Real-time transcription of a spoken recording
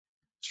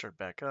start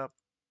back up.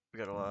 We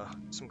got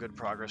some good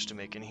progress to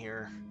make in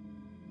here,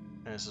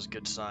 and this is a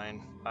good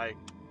sign. I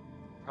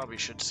probably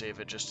should save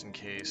it just in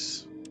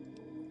case.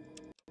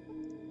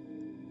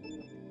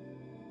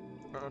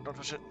 No, don't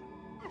touch it.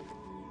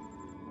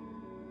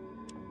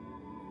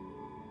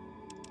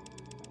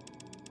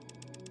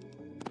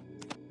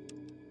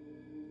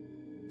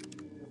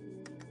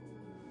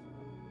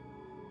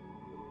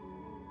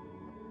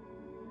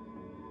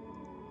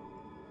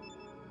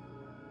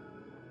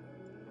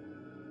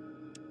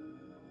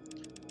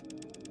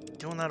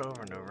 Doing that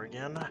over and over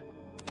again.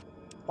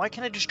 Why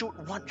can't I just do it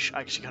once?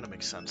 Actually, kind of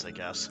makes sense, I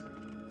guess.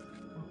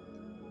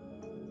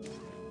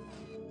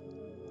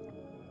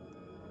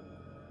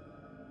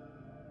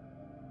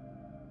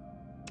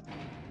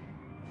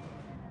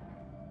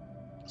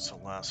 So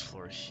last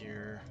floor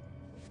here.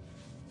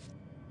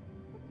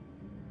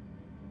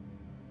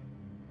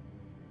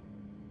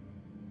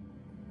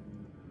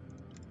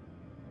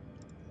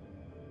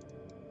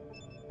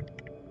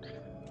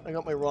 I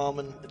got my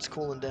ramen. It's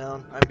cooling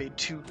down. I made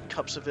 2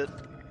 cups of it.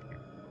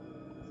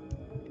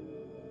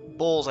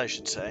 Bowls, I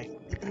should say.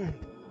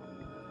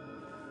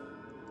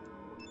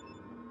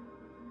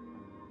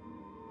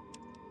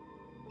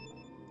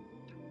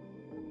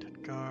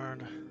 Dead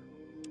guard.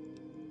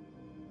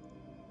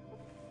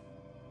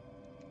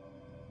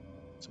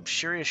 Some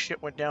serious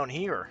shit went down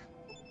here.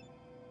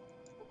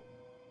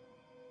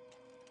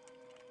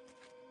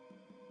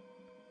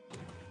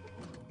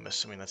 I'm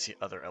assuming that's the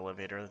other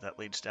elevator that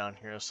leads down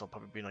here, so it'll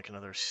probably be like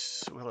another...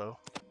 Ooh, hello.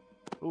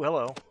 Ooh,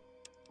 hello.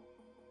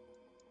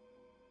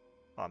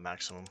 Oh,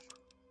 maximum.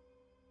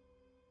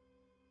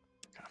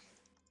 Okay.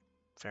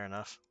 Fair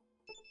enough.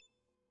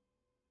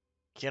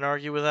 Can't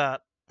argue with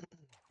that.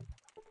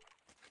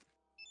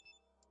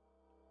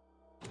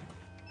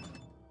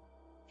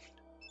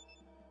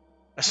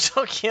 I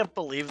still can't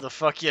believe the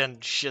fucking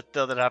shit,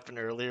 though, that happened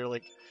earlier.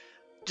 Like,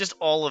 just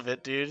all of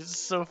it, dude. It's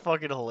so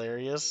fucking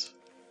hilarious.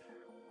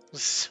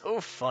 It's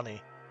so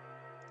funny.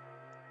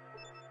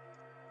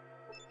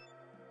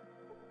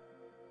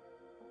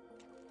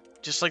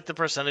 Just like the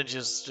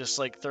percentages, just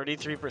like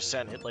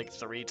 33% hit like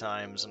 3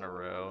 times in a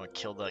row.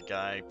 Killed that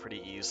guy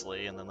pretty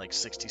easily, and then like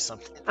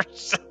 60-something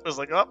percent was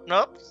like, oh,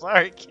 nope,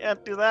 sorry,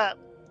 can't do that.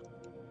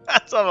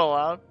 That's not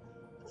allowed.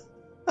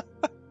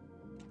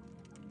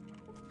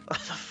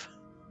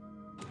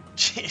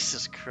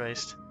 Jesus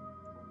Christ.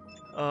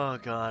 Oh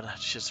god,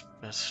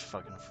 that's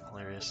fucking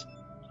hilarious.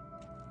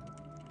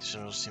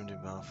 Generals seem to be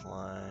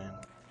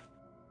offline.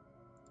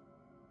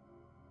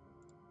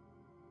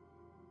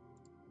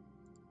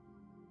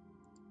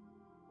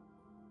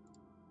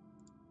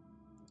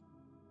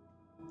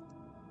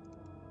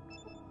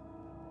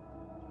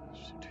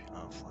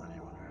 Offline, I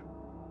wonder.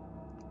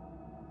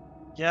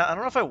 Yeah, I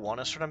don't know if I want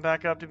to start him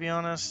back up, to be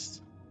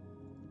honest.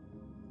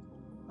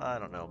 I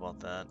don't know about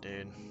that,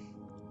 dude.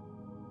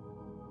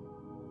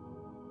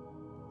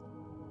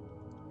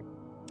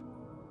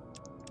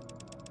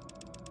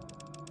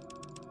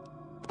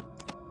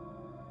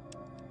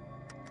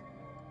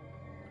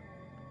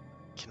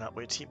 Cannot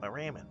wait to eat my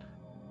ramen.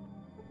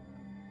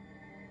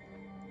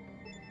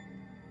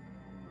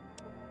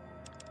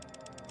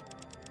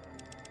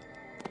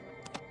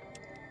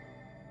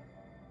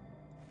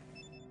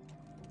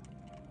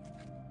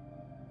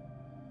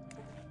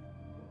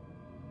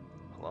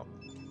 Hello?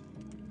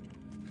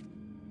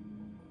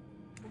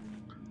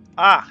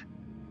 Ah!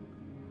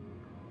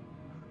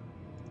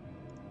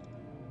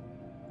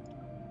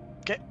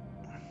 Okay.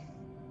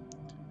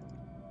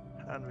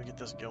 How do we get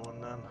this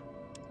going then?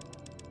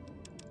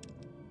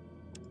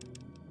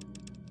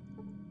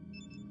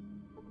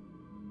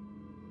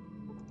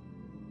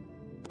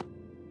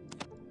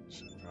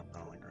 Should drop that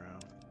on the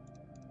ground.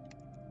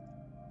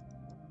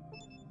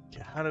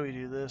 Okay, how do we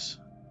do this?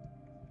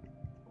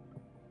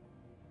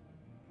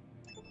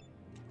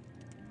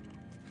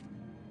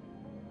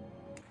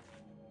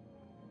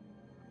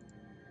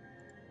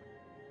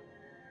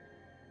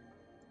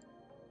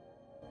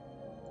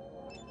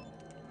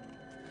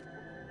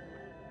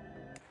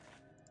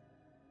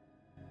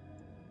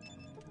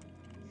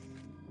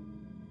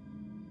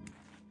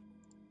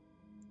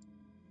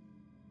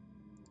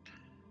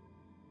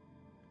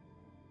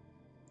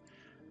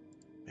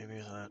 Maybe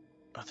that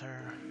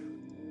other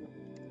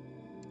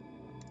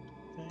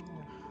thing.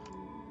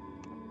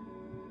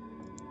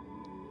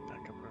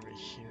 Back up over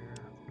here.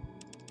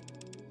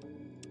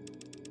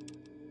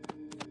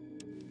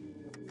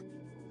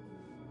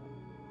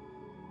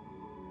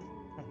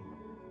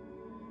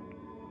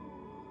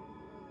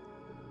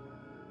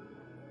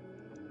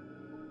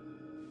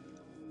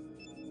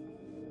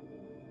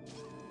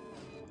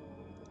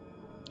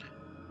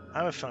 I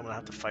have a feeling I'm gonna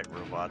have to fight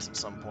robots at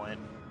some point.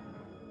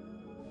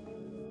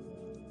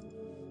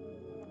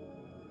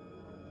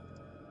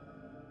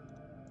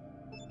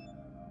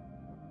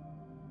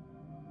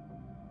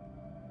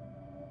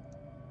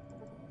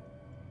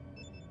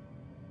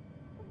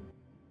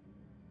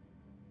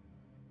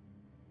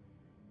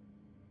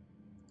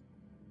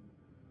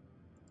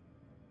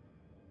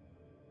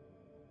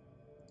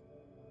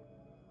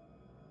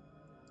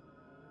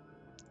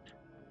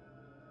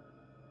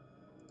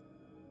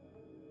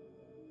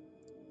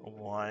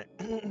 Why?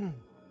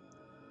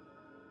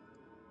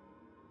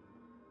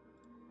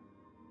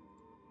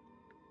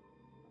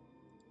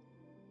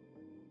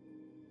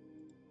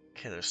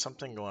 Okay, there's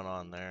something going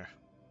on there.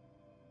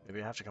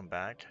 Maybe I have to come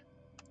back?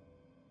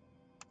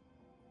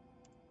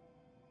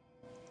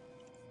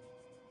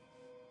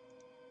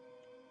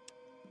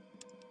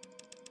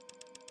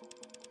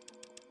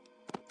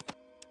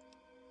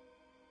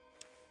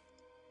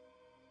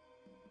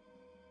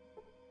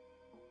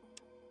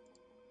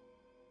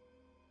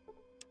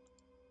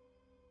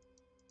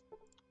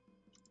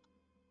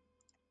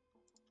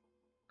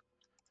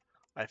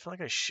 I feel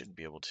like I should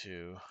be able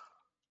to.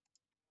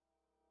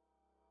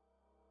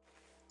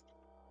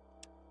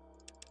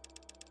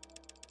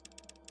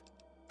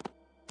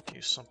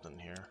 Do something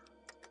here.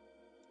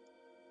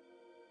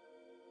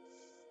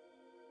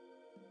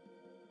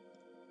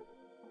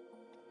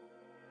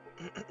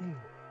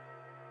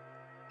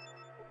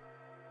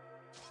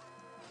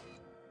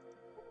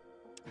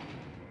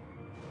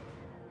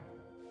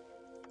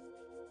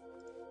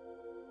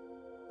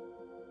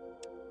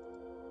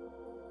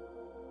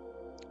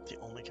 The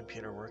only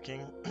computer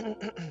working.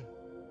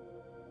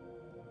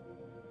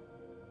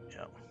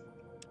 Yep.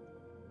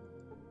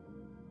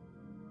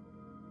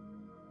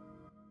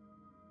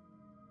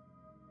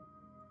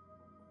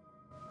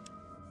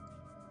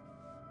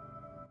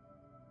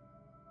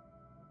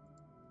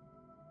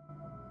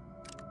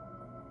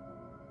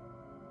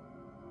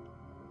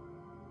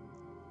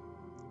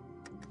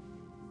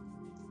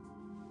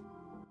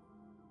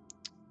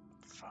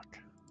 Fuck.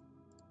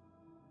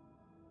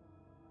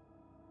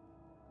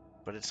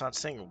 But it's not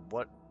saying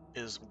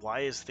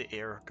why is the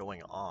air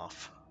going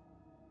off?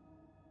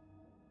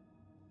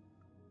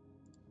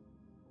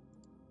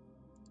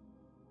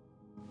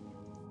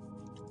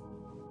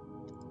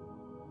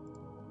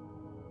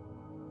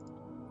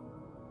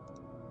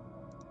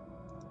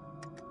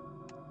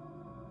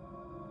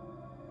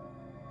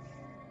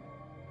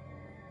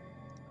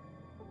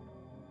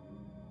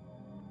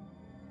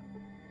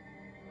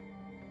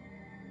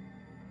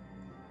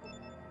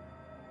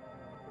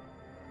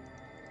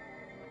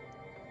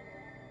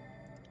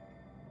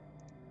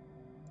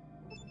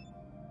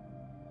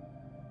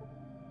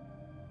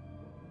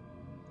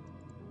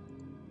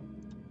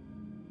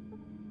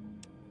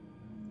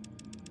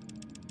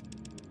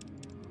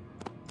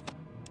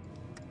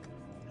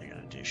 I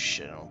gotta do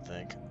shit, I don't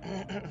think.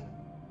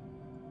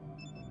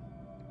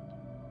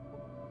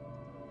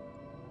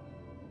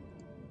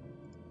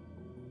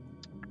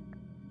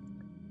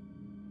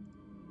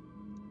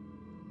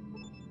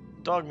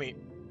 Dog meat.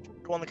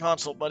 Go on the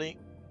console, buddy.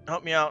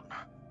 Help me out.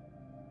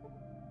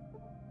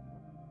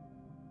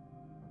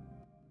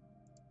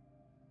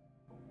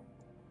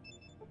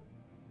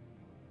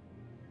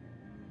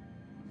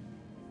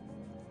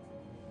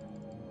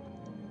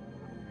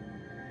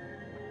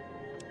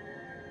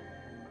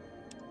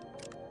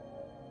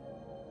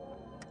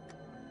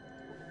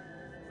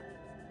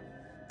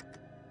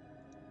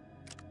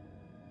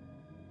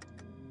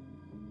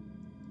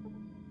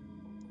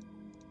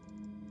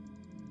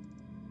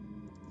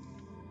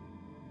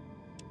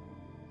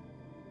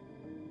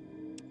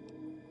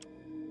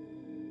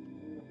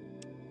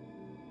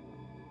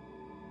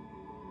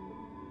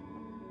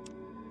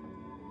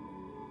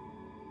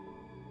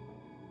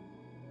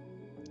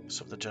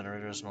 So if the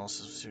generators and all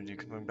systems you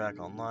coming back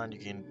online, you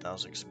gain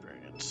 1,000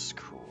 experience.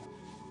 Cool.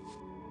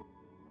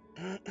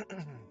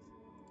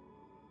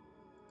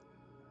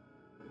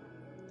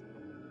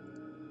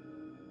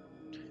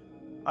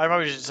 I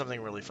probably did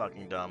something really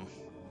fucking dumb.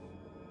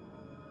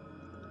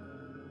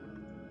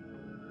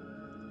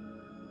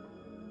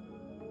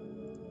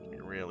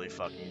 Really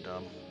fucking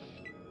dumb.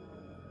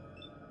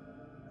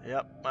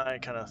 Yep, I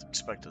kind of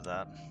expected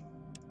that.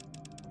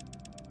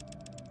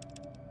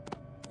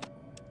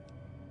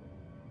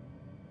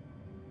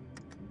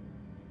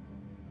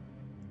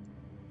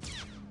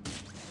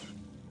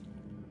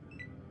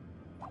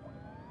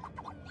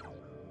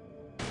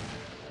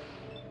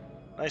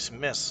 Nice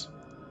miss.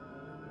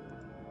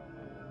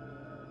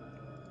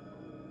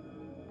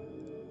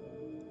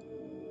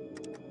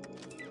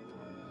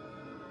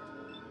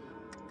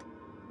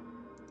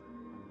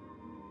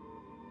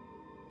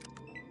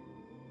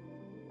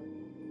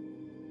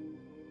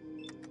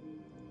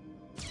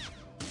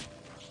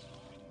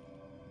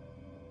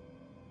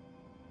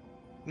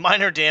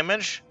 Minor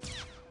damage?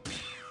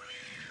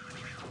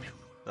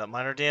 That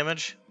minor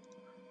damage?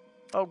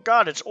 Oh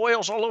god, it's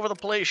oils all over the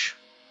place.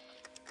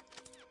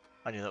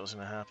 I knew that was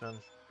gonna happen.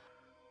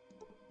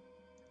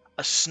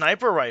 A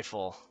sniper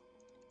rifle.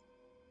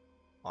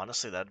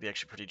 Honestly, that'd be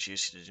actually pretty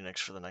juicy to do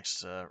next for the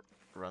next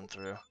run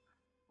through.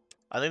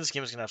 I think this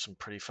game is gonna have some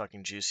pretty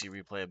fucking juicy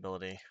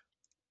replayability.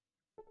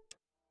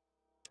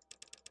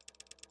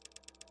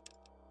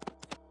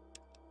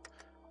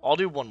 I'll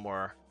do one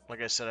more.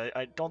 Like I said,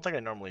 I don't think I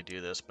normally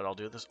do this, but I'll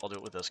do this. I'll do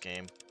it with this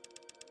game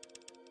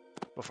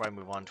before I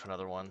move on to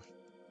another one.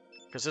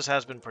 Because this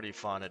has been pretty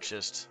fun. It's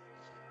just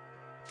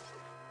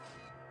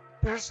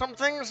there's some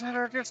things that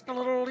are just a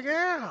little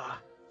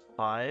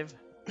 5.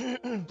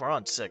 We're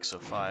on 6, so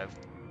 5.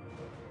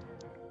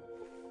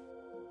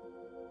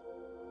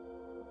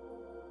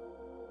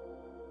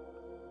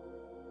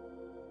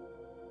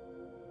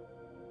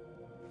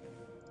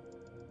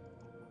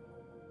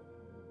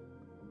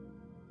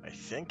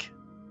 think.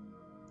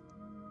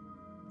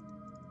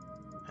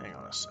 Hang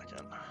on a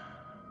second.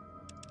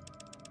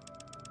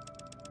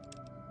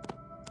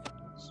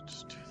 Let's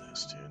just do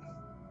this, dude.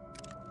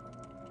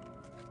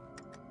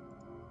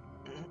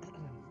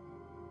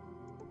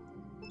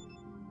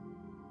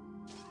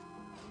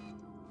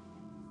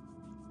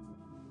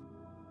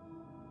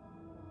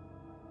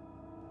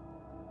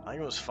 I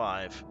think it was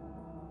 5.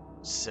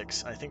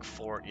 6. I think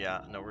 4.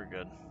 Yeah, no, we're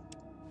good.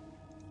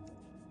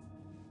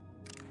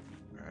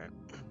 Alright.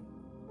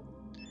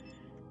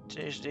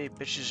 Today's day,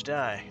 bitches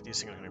die.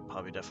 These things are gonna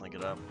probably definitely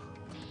get up.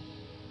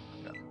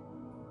 No.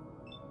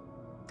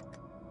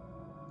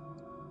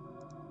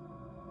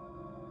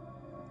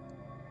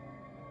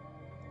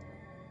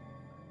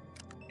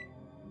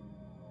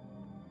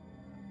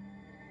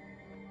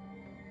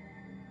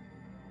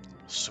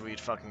 Sweet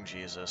fucking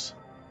Jesus.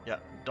 Yeah,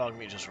 dog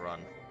meat, just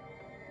run.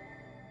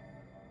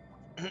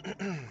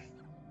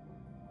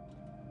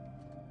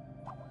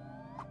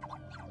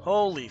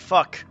 Holy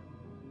fuck.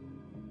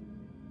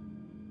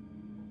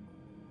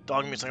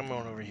 Dog meat's like I'm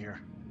going over here.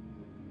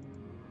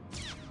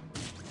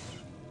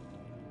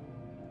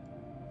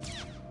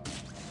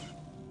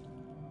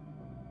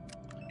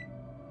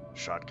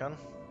 Shotgun.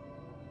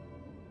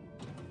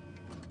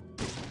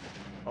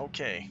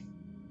 Okay.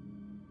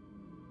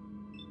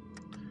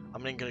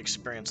 I'm gonna get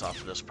experience off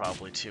of this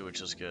probably too,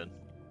 which is good.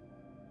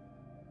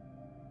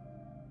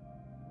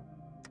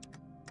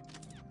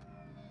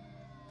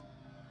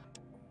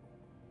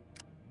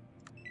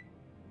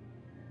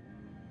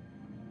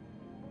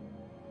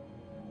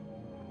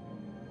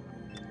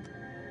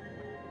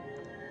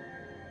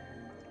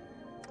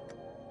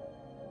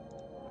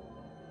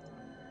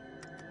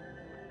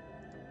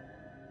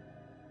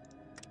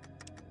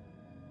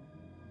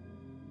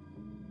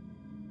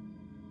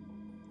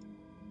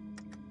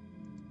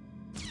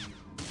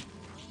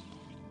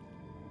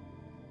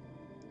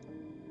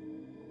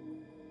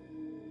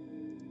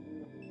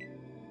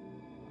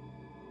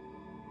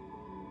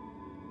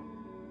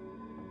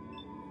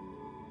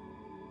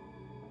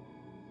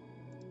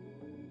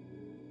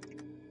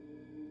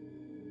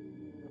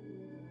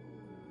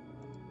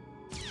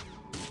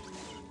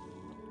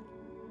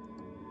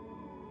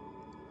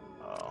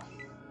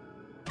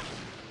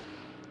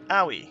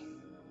 Owie.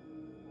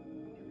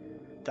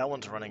 That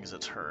one's running because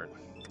it's hurt.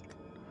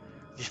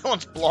 The other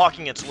one's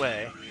blocking its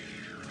way.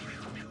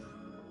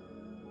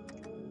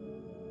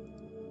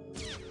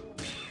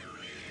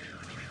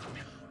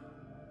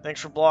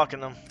 Thanks for blocking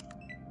them.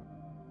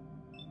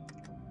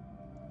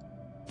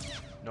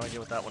 No idea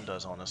what that one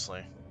does,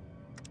 honestly.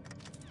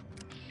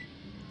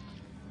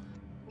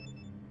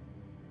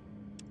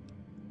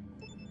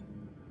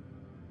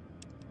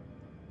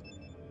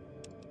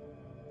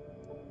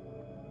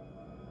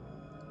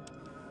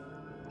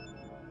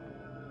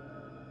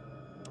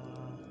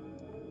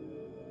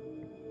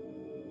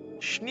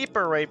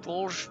 Sniper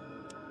rifles.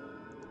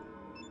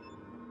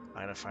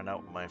 I gotta find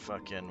out what my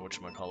fucking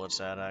whatchamacallit's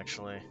at,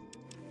 actually.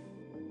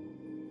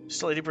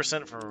 Still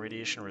 80% for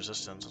radiation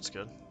resistance, that's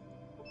good.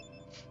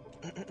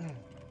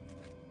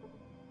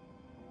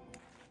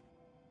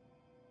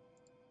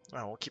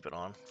 Oh, we'll keep it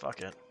on.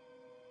 Fuck it.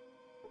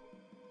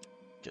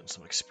 Getting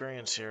some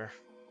experience here.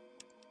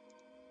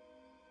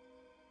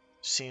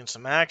 Seeing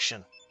some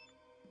action.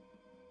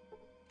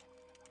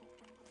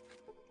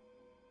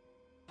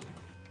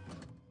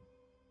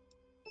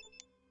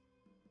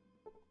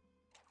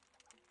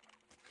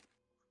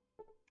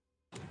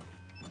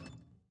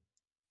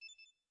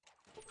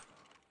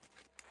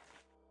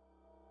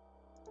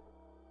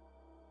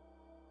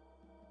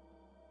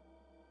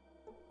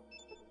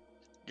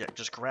 Yeah,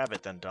 just grab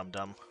it then,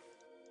 dum-dum.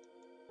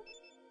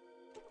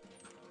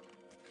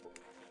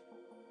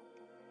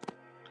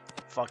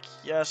 Fuck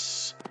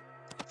yes.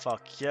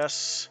 Fuck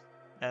yes.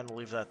 And we'll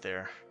leave that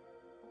there.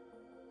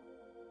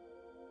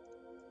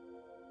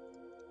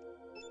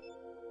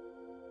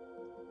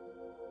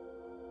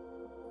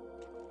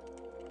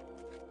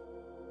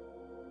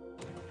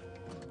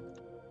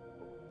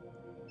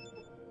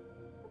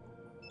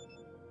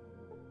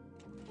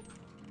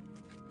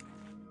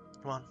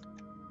 Come on.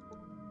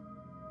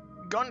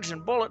 Guns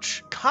and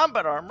bullets.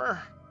 Combat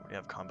armor. We do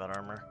have combat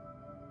armor.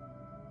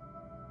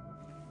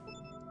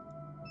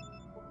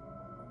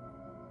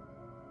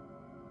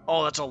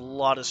 Oh, that's a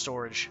lot of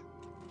storage.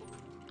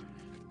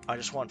 I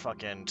just want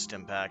fucking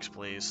stim packs,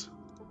 please.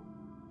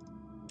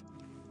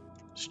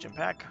 Stim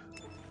pack.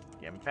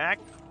 Stim pack.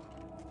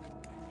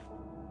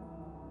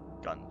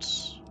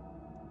 Guns.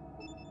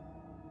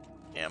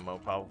 Ammo,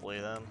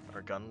 probably, then.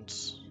 Or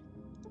guns.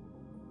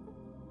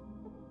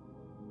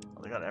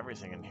 Oh, they got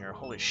everything in here.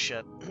 Holy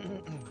shit.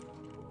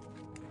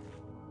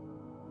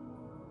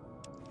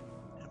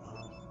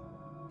 Ammo.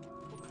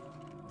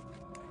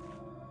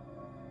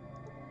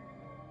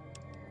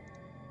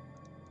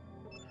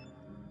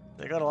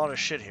 They got a lot of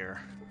shit here.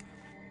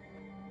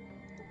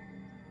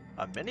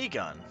 A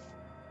minigun.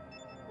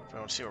 If I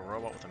don't see a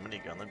robot with a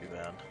minigun, that'd be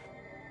bad.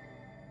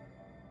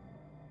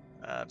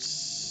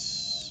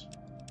 That's...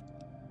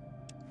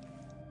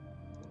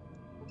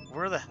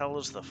 Where the hell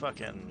is the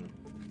fucking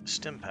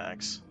stim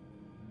packs?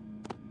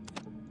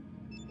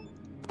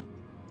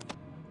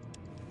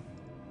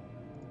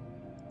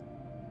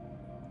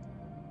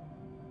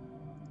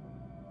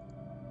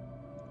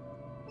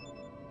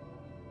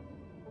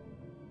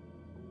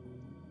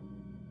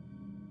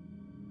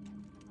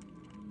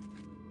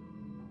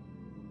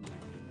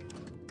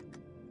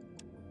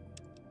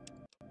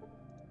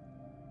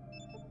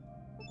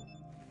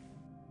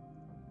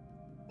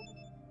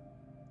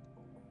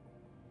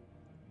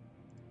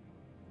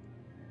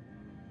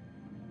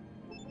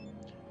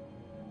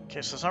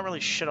 Okay, so there's not really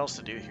shit else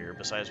to do here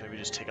besides maybe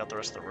just take out the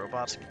rest of the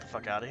robots and get the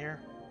fuck out of here.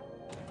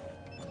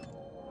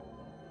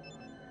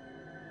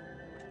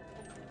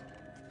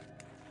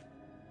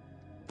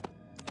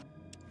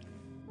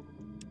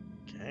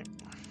 Okay.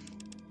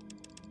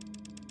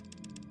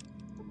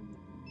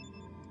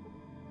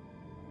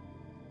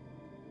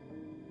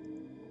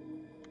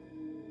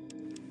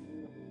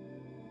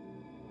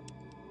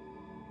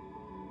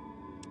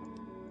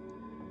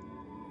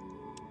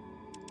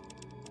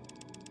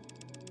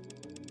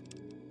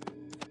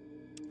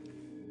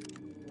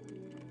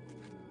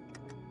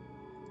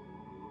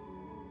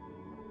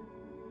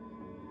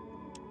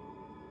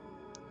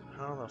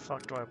 How the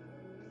fuck do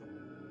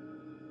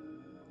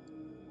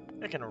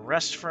I can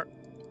rest for...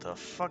 The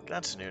fuck?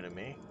 That's new to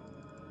me.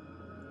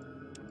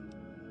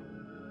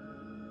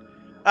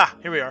 Ah,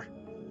 here we are.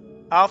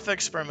 Alpha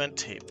experiment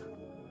tape.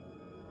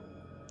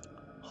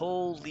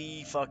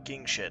 Holy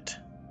fucking shit.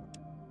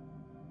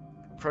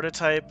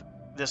 Prototype.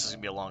 This is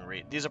gonna be a long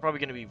read. These are probably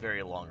gonna be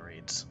very long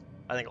reads.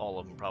 I think all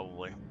of them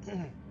probably.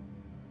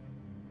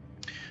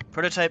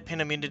 Prototype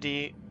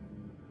Panimmunity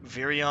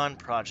Virion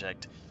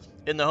Project.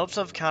 In the hopes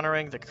of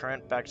countering the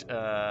current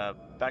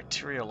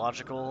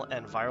bacteriological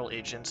and viral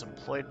agents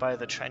employed by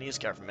the Chinese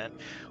government,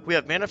 we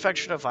have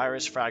manufactured a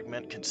virus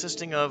fragment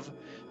consisting of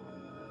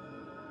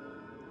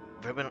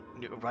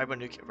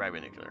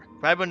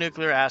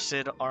ribonucleic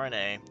acid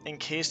RNA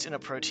encased in a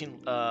protein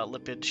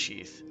lipid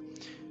sheath.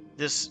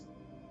 This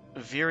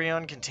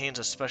virion contains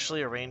a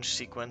specially arranged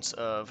sequence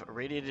of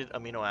radiated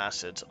amino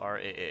acids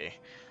RAA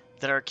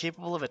that are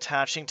capable of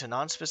attaching to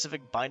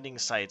non-specific binding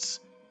sites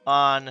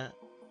on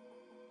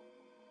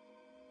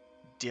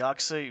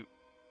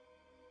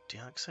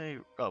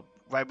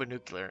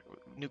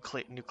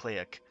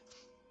ribonucleic.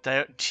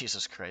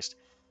 Jesus Christ.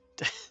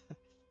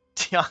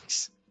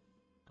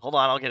 Hold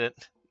on, I'll get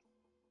it.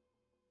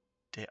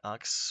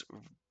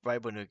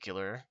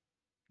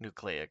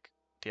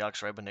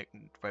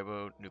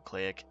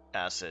 Deoxyribonucleic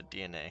acid,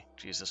 DNA.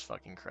 Jesus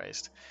fucking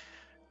Christ.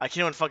 I can't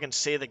even fucking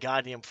say the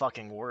goddamn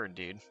fucking word,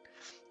 dude.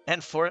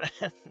 And force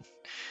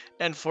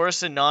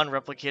a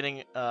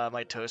non-replicating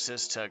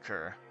mitosis to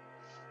occur.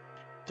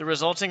 The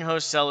resulting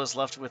host cell is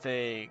left with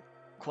a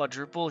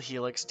quadruple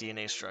helix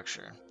DNA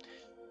structure.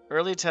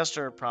 Early tests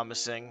are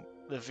promising.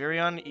 The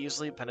virion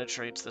easily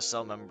penetrates the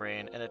cell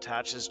membrane and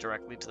attaches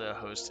directly to the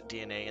host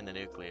DNA in the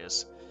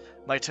nucleus.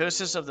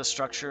 Mitosis of the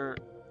structure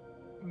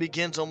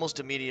begins almost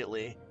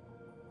immediately.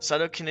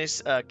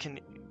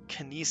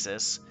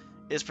 Cytokinesis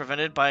is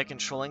prevented by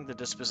controlling the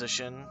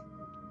disposition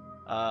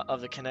of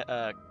the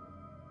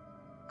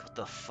what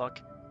the fuck?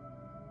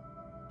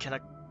 I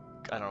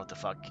don't know what the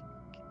fuck.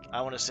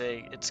 I want to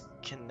say it's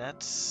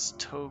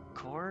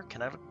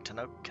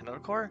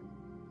kinetochore?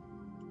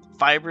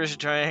 Fibers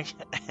during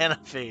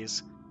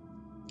anaphase.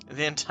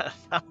 I'm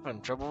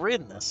having trouble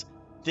reading this.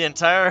 The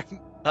entire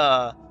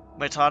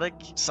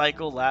mitotic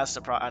cycle lasts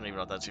I don't even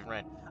know if that's even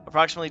right.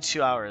 Approximately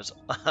 2 hours.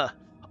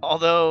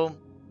 Although,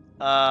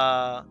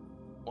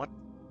 what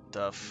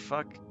the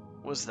fuck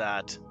was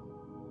that?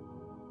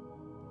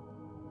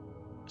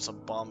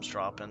 Some bombs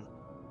dropping.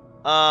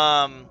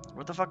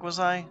 What the fuck was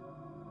I?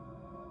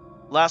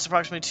 Lasts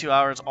approximately 2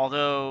 hours,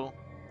 although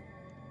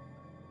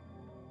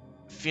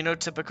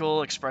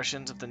phenotypical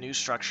expressions of the new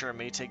structure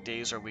may take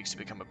days or weeks to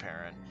become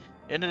apparent.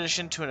 In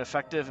addition to an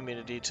effective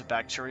immunity to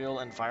bacterial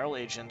and viral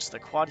agents, the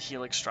quad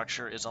helix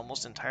structure is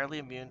almost entirely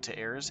immune to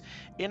errors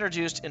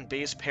introduced in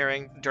base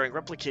pairing during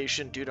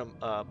replication due to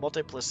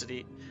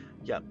multiplicity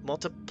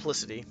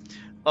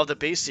of the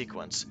base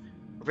sequence.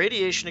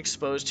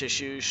 Radiation-exposed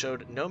tissue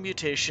showed no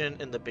mutation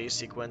in the base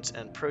sequence,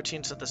 and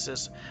protein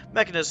synthesis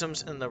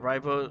mechanisms in the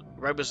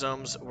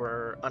ribosomes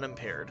were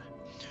unimpaired.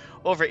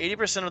 Over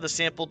 80% of the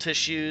sample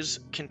tissues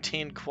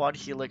contained quad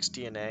helix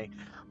DNA.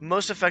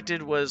 Most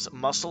affected was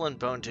muscle and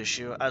bone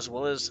tissue, as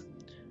well as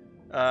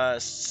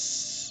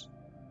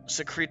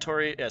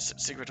secretory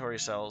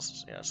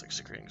cells. Yeah, it's like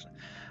secreting.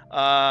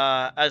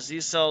 As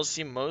these cells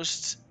seem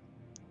most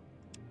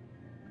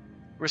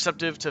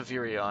receptive to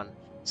virion.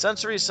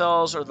 Sensory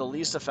cells are the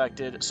least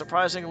affected.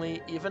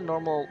 Surprisingly, even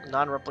normal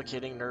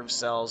non-replicating nerve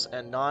cells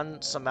and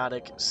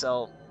non-somatic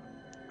cell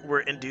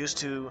were induced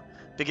to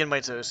begin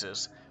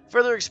mitosis.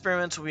 Further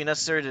experiments will be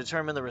necessary to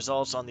determine the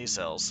results on these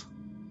cells.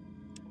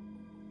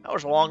 That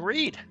was a long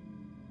read.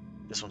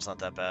 This one's not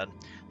that bad.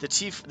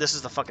 This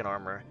is the fucking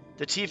armor.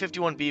 The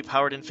T-51B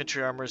powered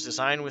infantry armor is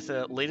designed with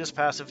the latest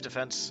passive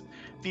defense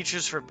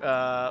features for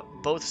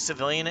both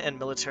civilian and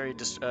military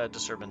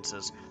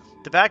disturbances.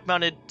 The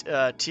back-mounted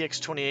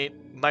TX-28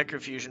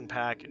 microfusion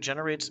pack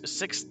generates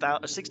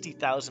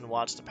 60,000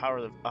 watts to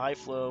power the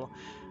high-flow,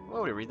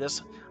 let me read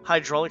this,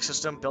 hydraulic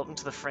system built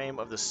into the frame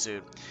of the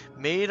suit.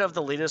 Made of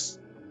the latest,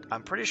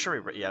 I'm pretty sure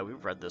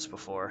we've read this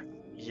before.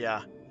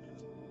 Yeah.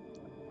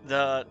 We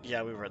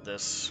read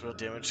this. Real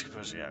damage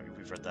composed. Yeah,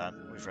 we've read that.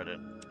 We've read it.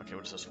 Okay,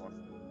 what is this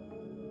one?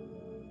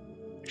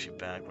 Actually,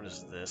 back. What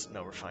is this?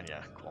 No, we're fine.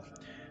 Yeah, cool.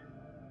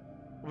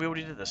 We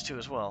already did this too,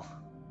 as well.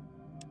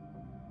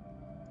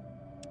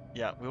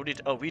 Yeah, we already.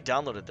 Oh, we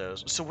downloaded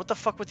those. So what the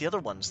fuck with the other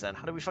ones then?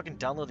 How do we fucking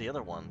download the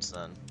other ones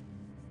then?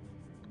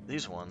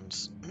 These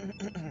ones.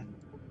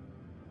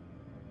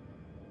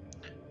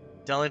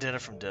 Download data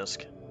from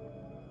disk.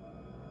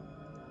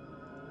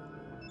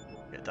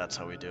 Okay, that's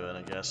how we do it,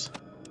 I guess.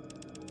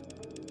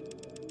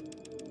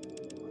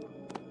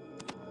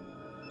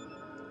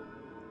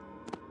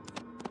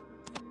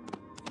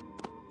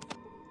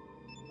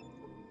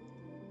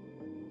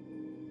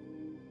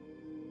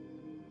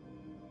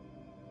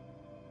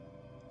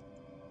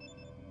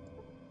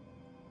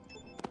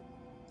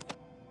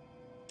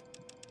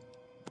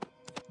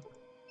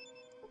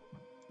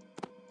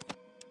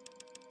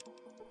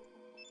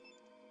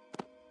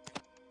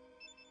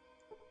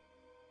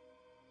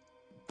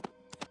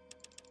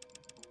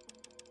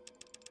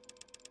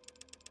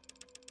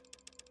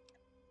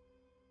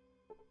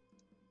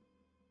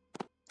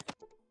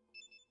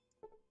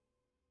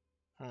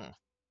 Hmm.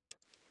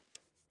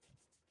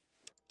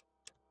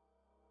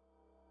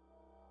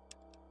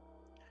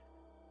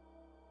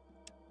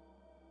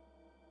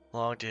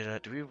 Log data.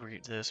 Do we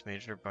read this?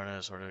 Major Barnett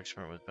has ordered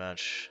experiment with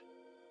batch.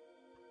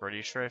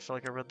 Pretty sure I feel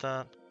like I read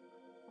that.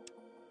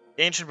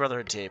 Ancient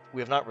Brotherhood tape.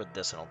 We have not read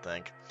this, I don't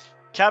think.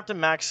 Captain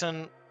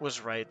Maxon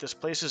was right. This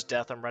place is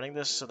death. I'm writing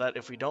this so that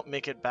if we don't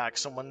make it back,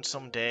 someone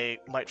someday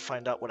might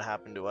find out what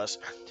happened to us.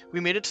 We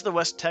made it to the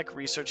West Tech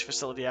Research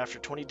Facility after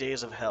 20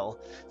 days of hell.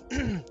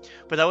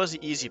 But that was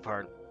the easy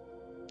part.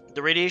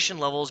 The radiation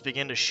levels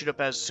began to shoot up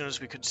as soon as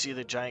we could see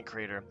the giant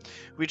crater.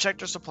 We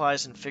checked our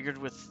supplies and figured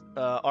with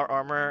our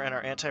armor and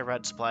our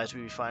anti-rad supplies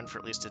we'd be fine for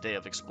at least a day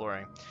of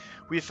exploring.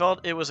 We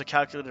felt it was a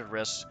calculated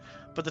risk,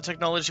 but the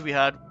technology we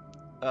had,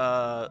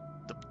 the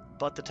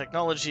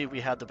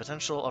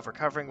potential of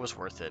recovering was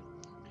worth it.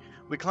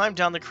 We climbed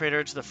down the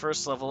crater to the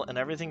first level, and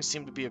everything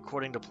seemed to be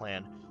according to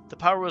plan. The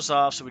power was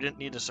off, so we didn't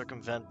need to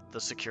circumvent the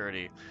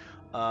security,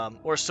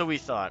 or so we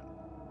thought.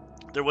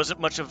 There wasn't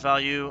much of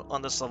value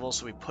on this level,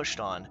 so we pushed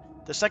on.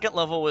 The second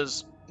level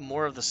was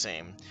more of the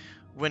same.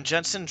 When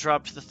Jensen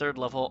dropped to the third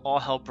level, all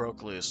hell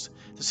broke loose.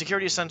 The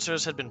security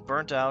sensors had been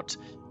burnt out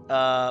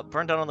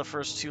on the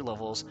first two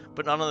levels,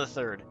 but not on the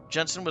third.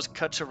 Jensen was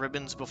cut to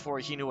ribbons before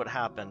he knew what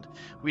happened.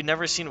 We'd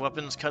never seen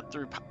weapons cut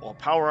through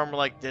power armor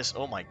like this.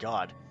 Oh my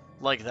god.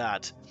 Like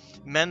that.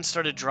 Men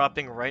started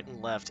dropping right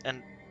and left,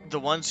 and the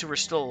ones who were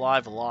still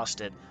alive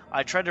lost it.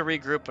 I tried to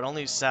regroup, but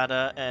only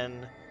Sada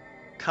and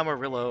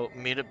Camarillo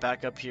made it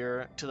back up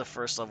here to the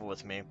first level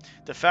with me.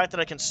 The fact that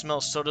I can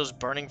smell Soto's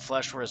burning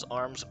flesh where his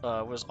arm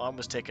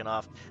was taken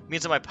off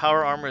means that my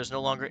power armor is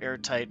no longer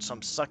airtight, so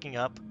I'm sucking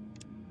up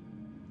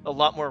a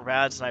lot more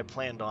rads than I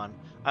planned on.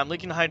 I'm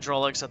leaking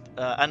hydraulics at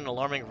an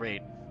alarming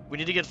rate. We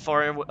need to get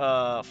far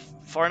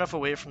enough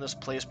away from this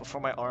place before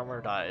my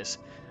armor dies.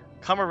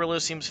 Camarillo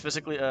seems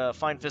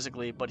fine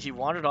physically, but he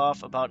wandered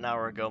off about an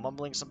hour ago,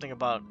 mumbling something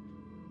about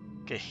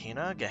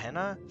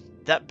Gehenna?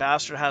 That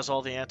bastard has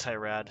all the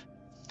anti-rad.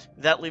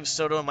 That leaves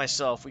Soto and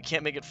myself. We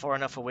can't make it far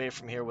enough away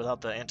from here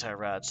without the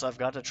anti-rad, so I've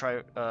got to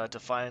try to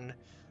find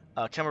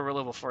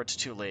Camarillo before it's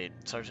too late.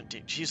 Sergeant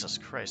D. Jesus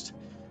Christ.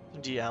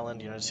 D. Allen,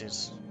 United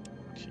States.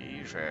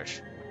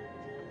 Jesus.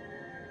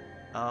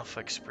 Alpha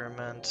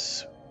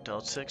experiment.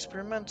 Delta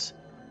experiment?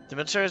 The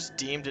military has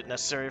deemed it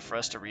necessary for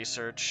us to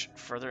research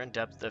further in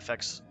depth the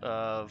effects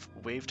of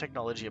wave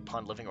technology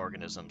upon living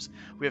organisms.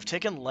 We have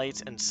taken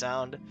light and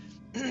sound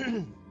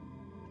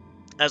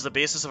as the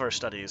basis of our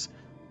studies.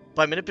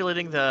 By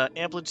manipulating the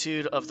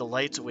amplitude of the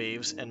light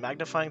waves and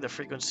magnifying the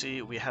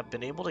frequency, we have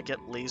been able to get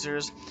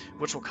lasers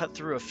which will cut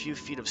through a few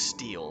feet of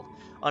steel.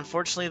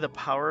 Unfortunately, the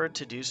power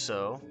to do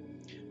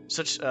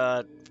such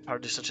a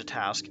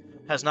task,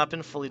 has not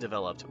been fully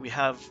developed. We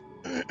have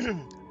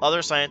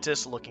other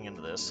scientists looking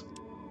into this.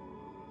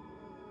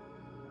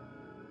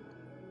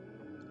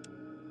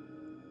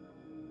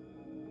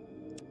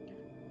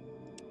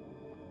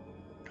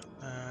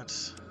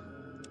 That's...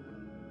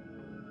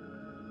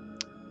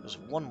 There's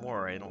one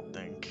more, I don't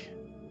think.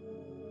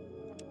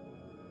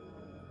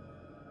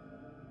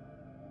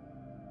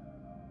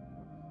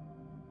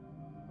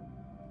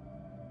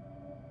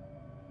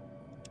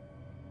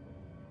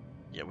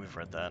 Yeah, we've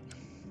read that.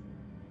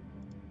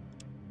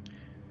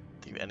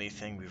 Do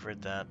anything, we've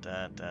read that.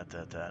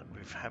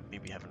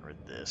 Maybe haven't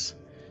read this.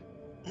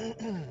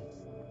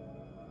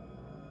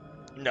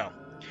 No.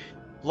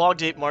 Log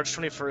date March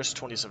 21st,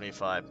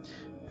 2075.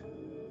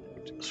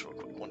 Just real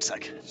quick, 1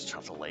 sec. Just turn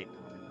off the light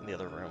in the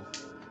other room.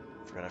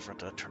 I forgot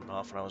to turn it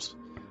off when I was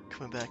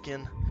coming back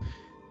in.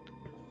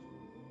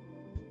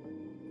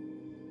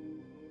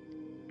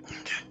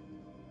 Okay.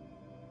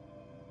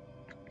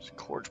 This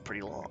cord's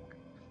pretty long.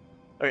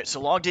 Alright, so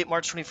log date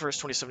March 21st,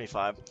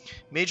 2075.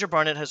 Major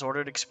Barnett has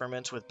ordered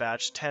experiments with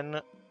batch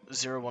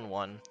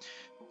 10011,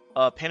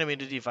 a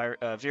pan-immunity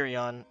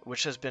virion,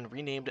 which has been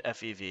renamed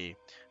FEV,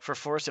 for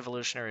forced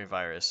evolutionary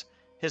virus.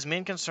 His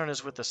main concern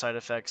is with the side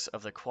effects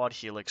of the quad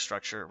helix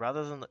structure,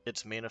 rather than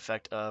its main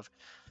effect of,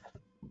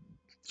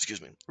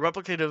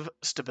 replicative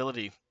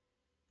stability.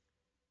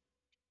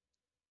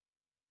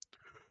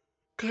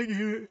 Can I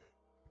hear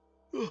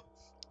it?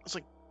 It's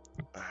like,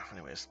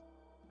 anyways.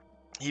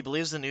 He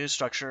believes the new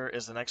structure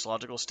is the next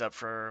logical step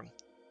for...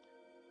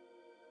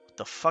 What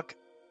the fuck?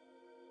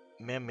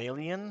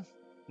 Mammalian?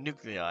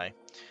 nuclei.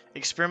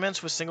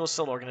 Experiments with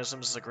single-cell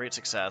organisms is a great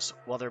success.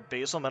 While their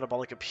basal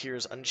metabolic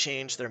appears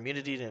unchanged, their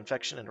immunity to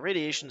infection and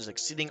radiation is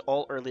exceeding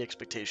all early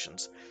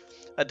expectations.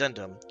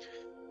 Addendum.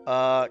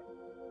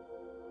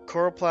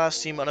 Chloroplasts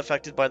seem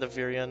unaffected by the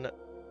virion.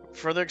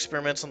 Further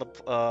experiments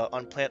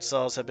on plant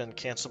cells have been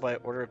canceled by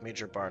order of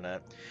Major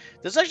Barnett.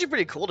 This is actually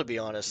pretty cool, to be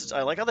honest.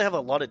 I like how they have a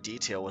lot of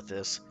detail with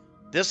this.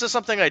 This is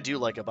something I do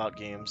like about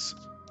games.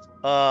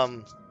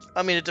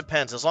 I mean, it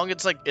depends. As long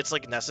as it's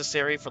like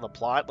necessary for the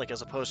plot, like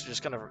as opposed to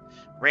just kind of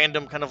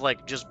random, kind of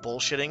like just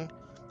bullshitting.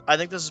 I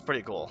think this is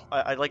pretty cool.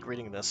 I like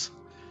reading this.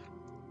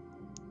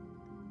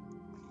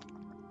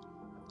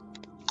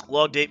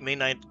 Log date May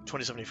 9th,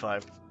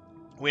 2075.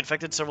 We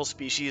infected several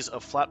species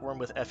of flatworm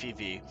with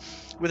FEV.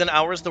 Within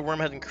hours, the worm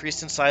had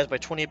increased in size by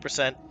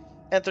 28%,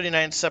 and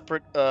 39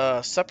 separate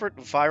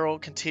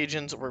viral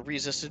contagions were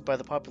resisted by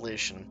the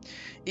population.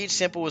 Each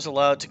sample was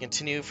allowed to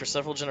continue for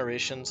several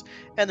generations,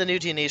 and the new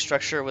DNA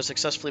structure was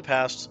successfully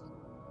passed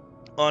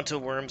onto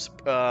worms'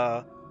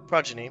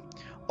 progeny,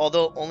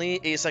 although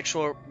only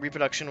asexual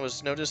reproduction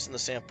was noticed in the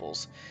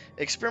samples.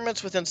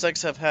 Experiments with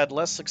insects have had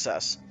less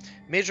success.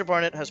 Major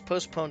Barnett has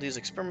postponed these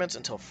experiments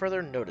until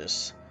further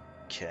notice.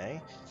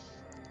 Okay.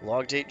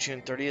 Log date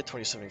June 30th,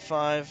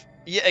 2075.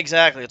 Yeah,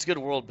 exactly. It's good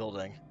world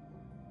building.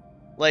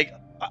 Like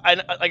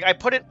I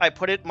put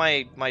it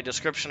my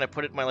description, I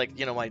put it my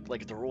my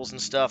the rules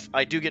and stuff.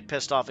 I do get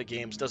pissed off at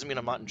games. Doesn't mean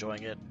I'm not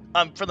enjoying it.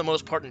 I'm for the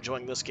most part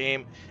enjoying this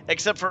game,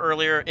 except for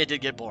earlier it did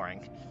get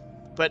boring.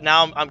 But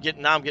now I'm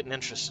getting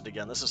interested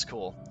again. This is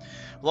cool.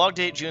 Log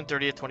date June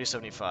 30th,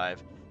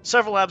 2075.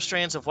 Several lab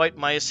strains of white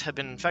mice have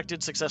been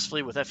infected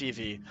successfully with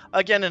FEV.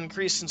 Again, an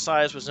increase in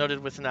size was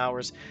noted within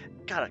hours.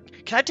 God,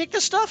 can I take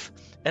this stuff?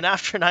 And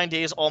after 9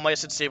 days, all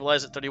mice had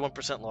stabilized at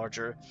 31%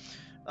 larger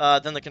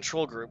than the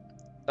control group.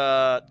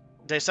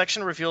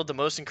 Dissection revealed the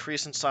most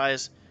increase in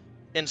size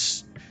in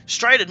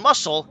striated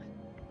muscle.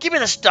 Give me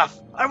this stuff!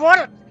 I want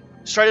it!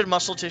 Striated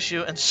muscle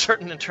tissue and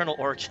certain internal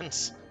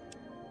organs,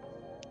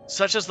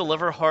 such as the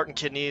liver, heart, and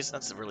kidneys.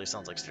 That really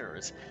sounds like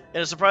steroids.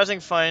 In a surprising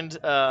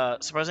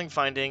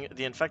finding,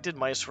 the infected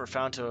mice were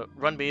found to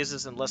run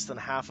mazes in less than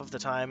half of the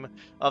time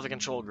of the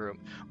control group.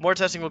 More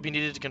testing will be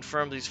needed to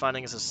confirm these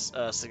findings as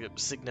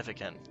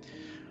significant.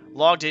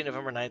 Log date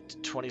November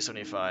 9th,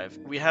 2075.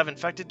 We have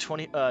infected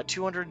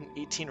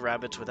 218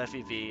 rabbits with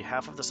FEV.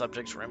 Half of the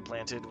subjects were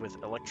implanted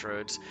with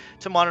electrodes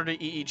to monitor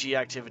EEG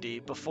activity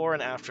before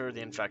and after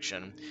the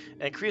infection.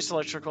 Increased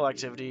electrical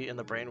activity in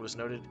the brain was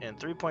noted in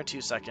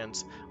 3.2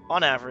 seconds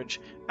on average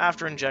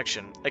after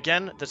injection.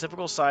 Again, the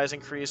typical size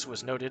increase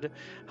was noted.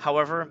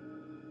 However,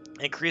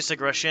 increased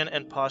aggression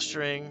and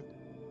posturing,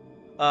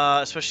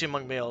 especially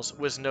among males,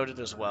 was noted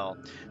as well.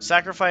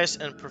 Sacrifice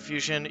and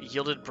perfusion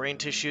yielded brain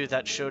tissue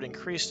that showed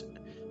increased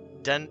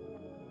dendritic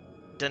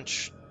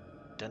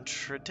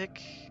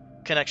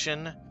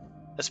connection,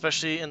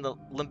 especially in the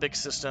limbic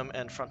system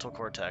and frontal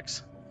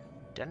cortex.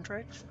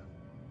 Dendrite?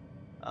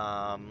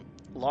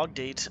 Log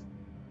date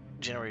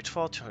January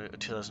 12,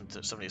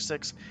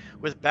 2076.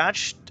 With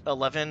batch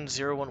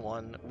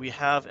 11011, we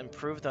have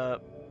improved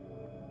the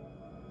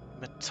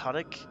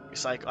metotic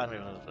cycle, I don't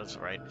even know if that's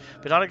right.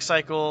 Metotic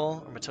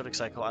cycle, or metotic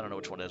cycle, I don't know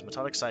which one it is.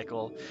 Metotic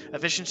cycle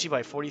efficiency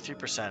by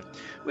 43%.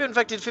 We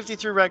infected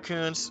 53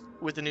 raccoons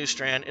with the new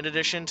strand, in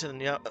addition to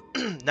the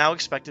now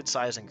expected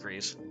size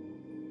increase.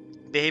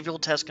 Behavioral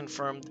tests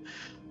confirmed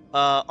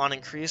on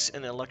increase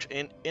in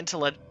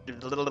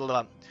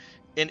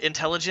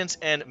intelligence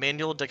and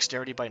manual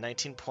dexterity by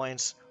 19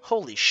 points.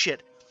 Holy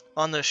shit.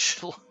 On the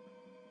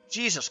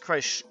Jesus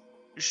Christ,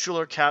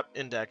 Schuller-Cap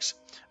Index.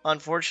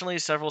 Unfortunately,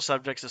 several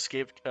subjects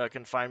escaped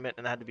confinement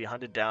and had to be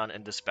hunted down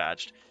and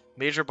dispatched.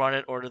 Major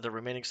Barnett ordered the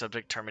remaining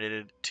subject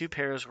terminated. 2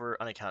 pairs were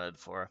unaccounted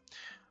for.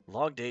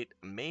 Log date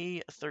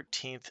May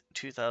 13th,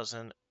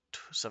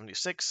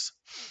 2076.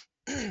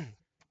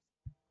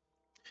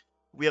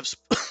 We have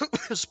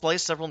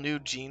spliced several new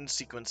gene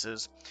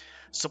sequences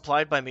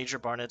supplied by Major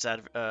Barnett's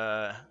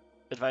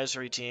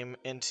advisory team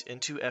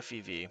into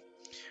FEV.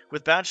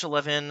 With batch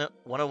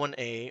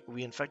 11101A,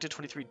 we infected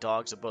 23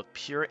 dogs of both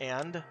pure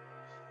and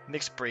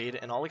mixed breed,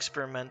 and all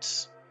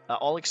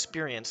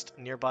experienced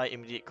nearby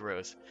immediate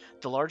growth.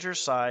 The larger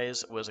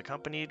size was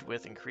accompanied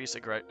with increased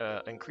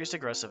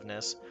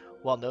aggressiveness,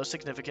 while no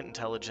significant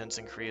intelligence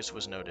increase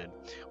was noted.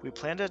 We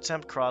plan to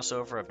attempt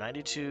crossover of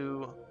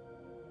 92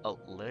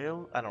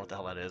 allele, I don't know what the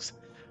hell that is,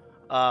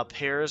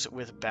 pairs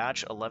with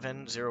batch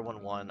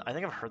 11011. I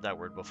think I've heard that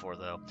word before,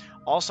 though.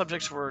 All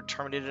subjects were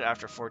terminated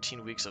after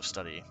 14 weeks of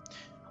study.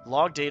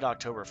 Log date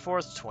October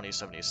 4th,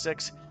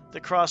 2076.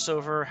 The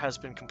crossover has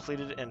been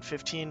completed and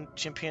 15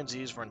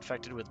 chimpanzees were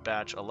infected with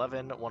batch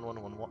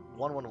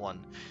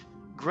 11111.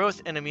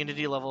 Growth and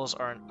immunity levels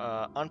are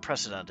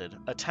unprecedented.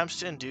 Attempts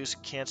to induce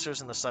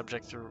cancers in the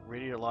subject through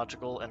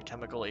radiological and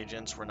chemical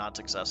agents were not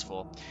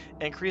successful.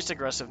 Increased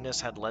aggressiveness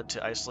had led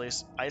to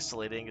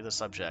isolating the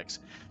subjects.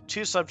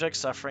 2 subjects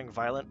suffering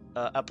violent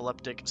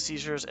epileptic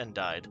seizures and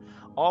died.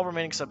 All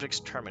remaining subjects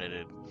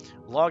terminated.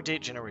 Log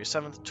date January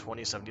 7th,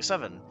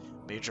 2077.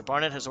 Major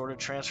Barnett has ordered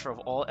transfer of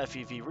all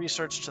FEV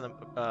research to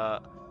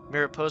the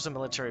Mariposa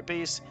military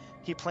base.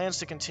 He plans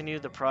to continue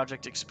the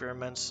project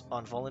experiments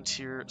on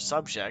volunteer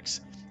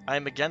subjects. I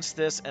am against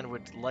this and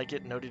would like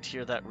it noted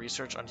here that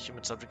research on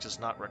human subjects is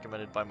not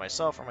recommended by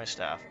myself or my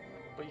staff.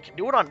 But you can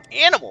do it on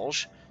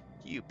animals?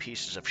 You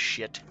pieces of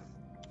shit.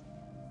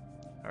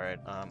 Alright,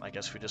 I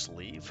guess we just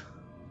leave.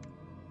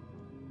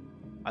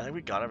 I think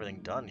we got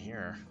everything done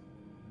here.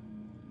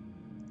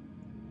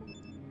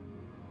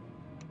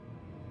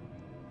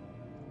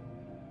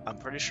 I'm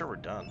pretty sure we're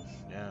done.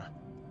 Yeah.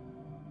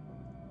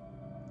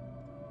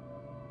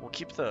 We'll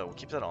keep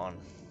that on.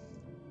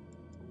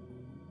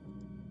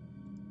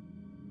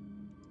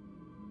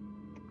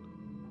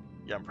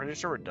 Yeah, I'm pretty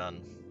sure we're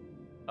done.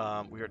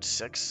 We were at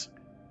 6.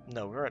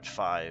 No, we were at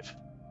 5.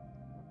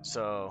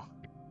 So,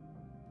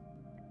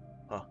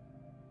 oh,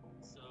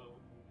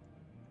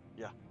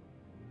 yeah.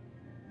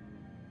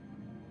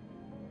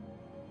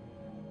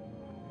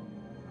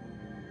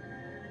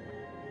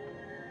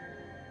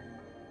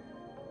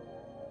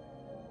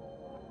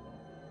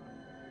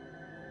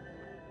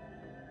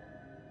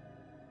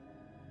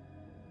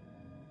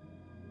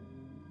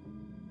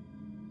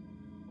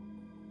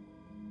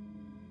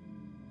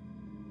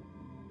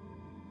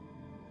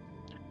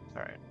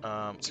 All right.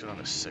 Let's go down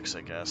to 6,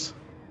 I guess.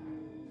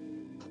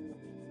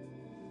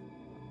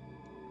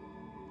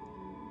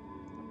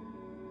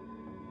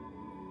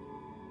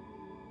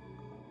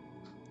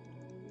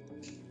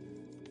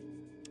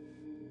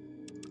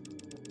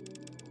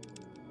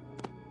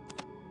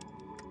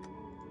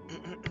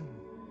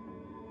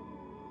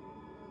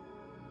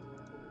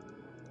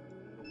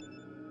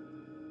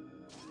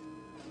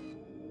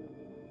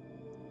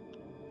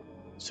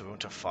 So we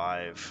went to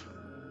 5.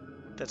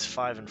 That's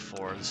 5 and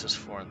 4. This is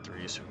 4 and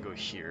 3, so we can go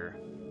here.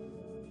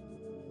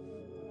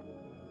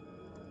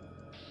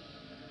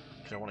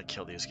 I want to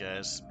kill these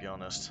guys, to be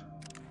honest.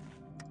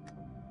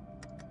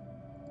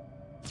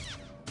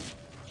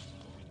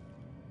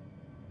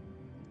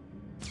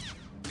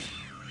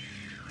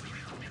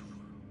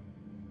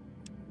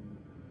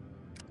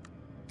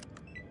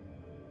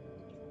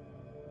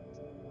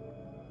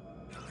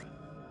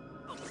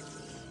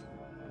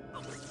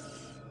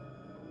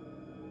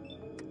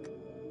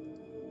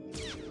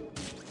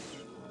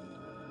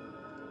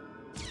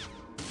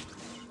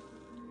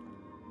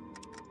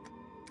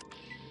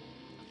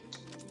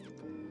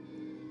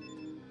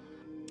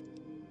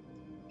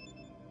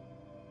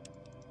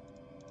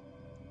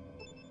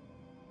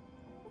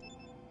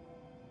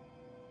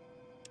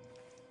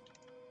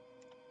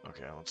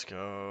 Okay, let's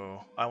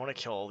go. I want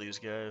to kill all these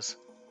guys.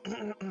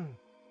 I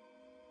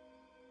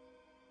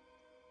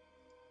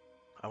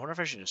wonder if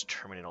I should just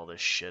terminate all this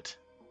shit.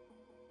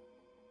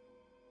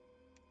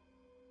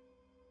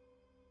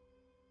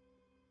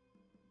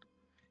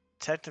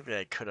 Technically,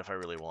 I could if I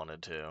really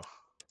wanted to.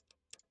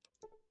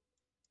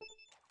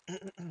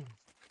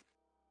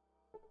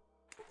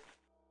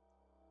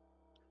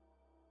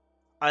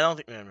 I don't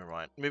think... Never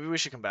mind. Maybe we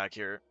should come back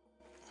here.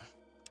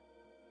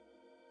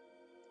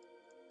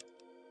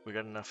 We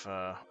got enough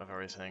of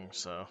everything,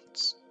 so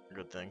it's a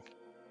good thing.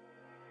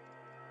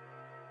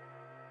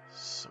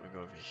 So we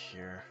go over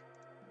here.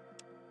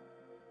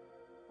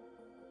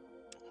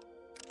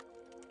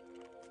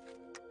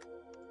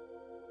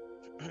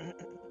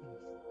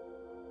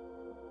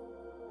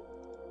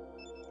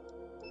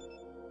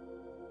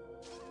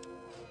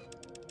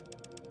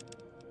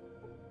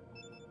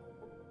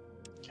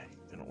 Okay,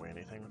 didn't weigh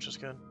anything, which is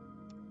good.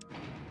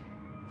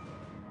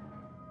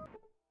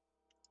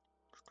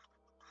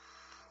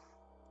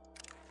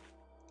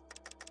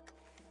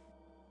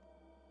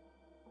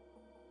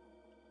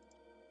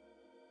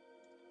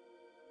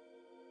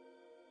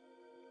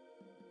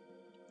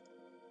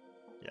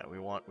 Yeah, we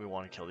want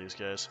to kill these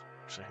guys.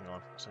 Actually, hang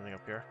on. Is anything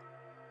up here?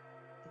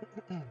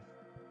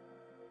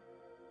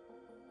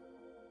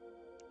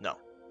 No.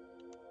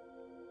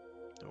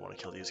 We want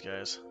to kill these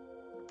guys.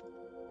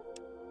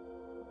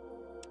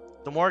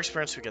 The more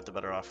experience we get, the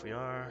better off we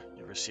are.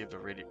 You received a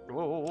radio.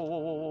 Whoa, whoa, whoa, whoa,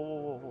 whoa,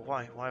 whoa, whoa,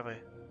 why? Why have I?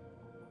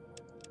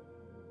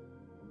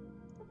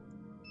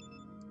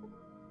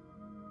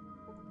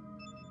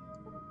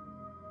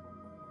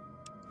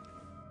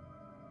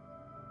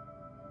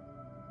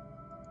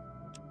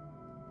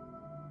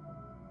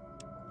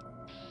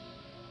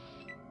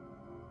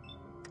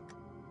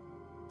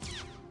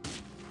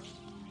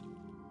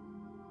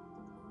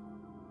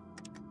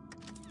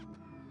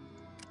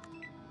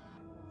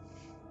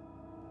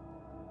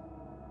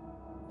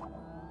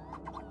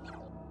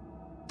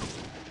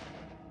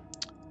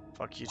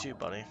 Fuck you too,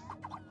 buddy.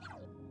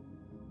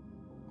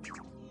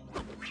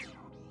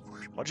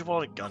 Why'd you pull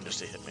out a gun just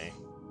to hit me?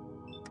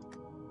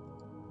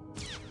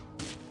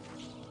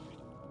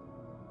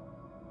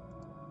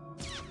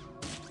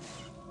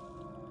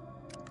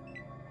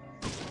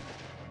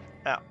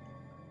 Ow.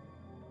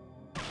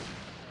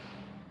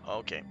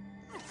 Okay.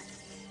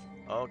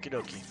 Okie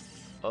dokie.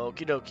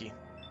 Okie dokie.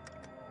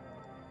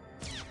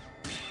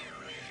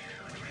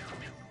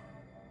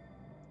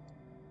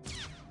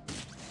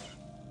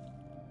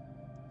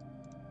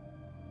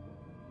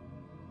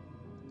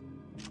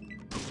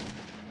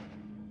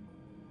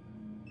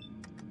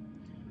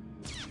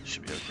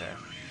 Should be okay.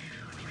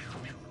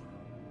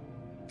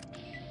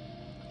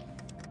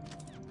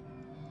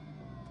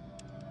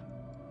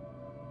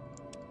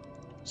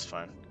 It's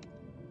fine.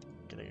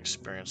 Getting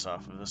experience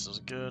off of this is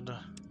good.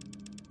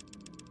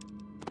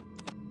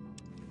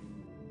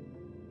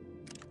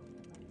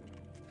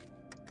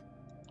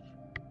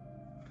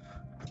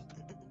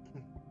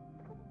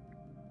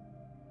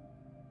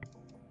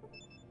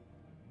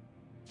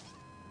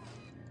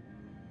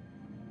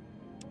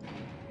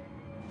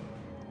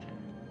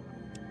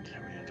 Okay,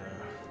 we need to...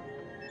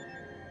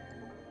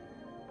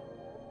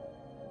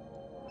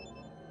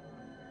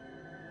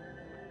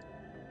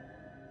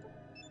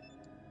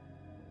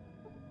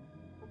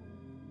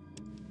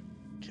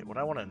 Okay, what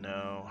I want to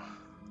know...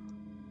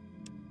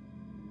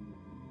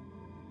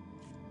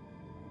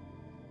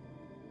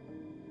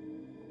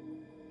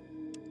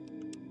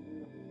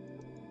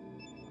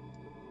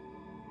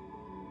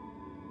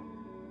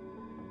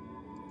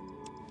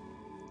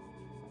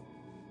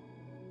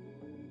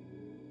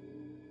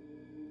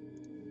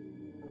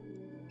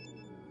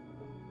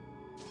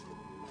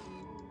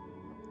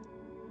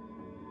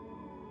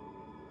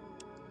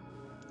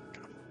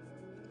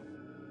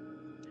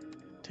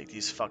 Take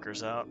these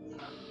fuckers out.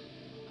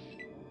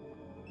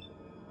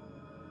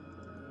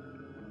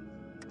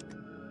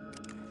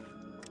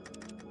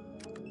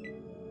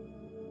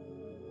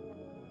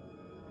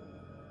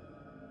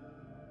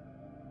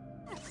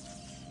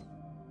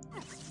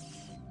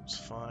 It's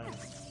fine.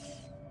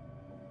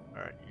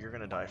 Alright, you're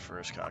gonna die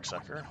first,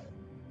 cocksucker.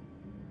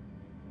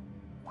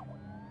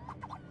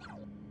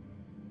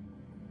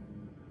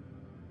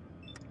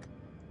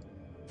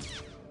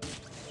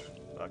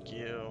 Fuck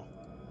you.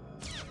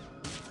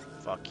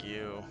 Fuck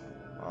you.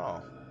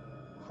 Oh.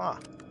 Huh.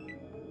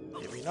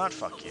 Maybe not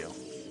fuck you.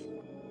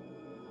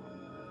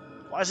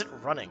 Why is it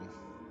running?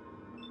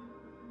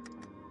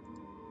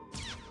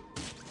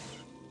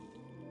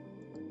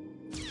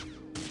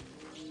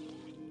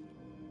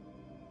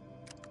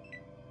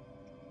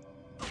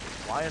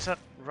 Why is that...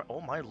 Oh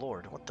my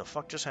lord, what the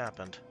fuck just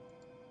happened?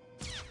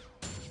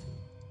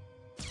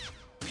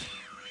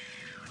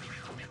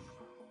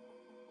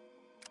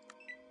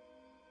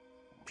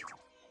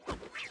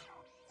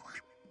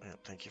 Yeah,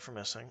 thank you for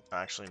missing.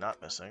 Actually,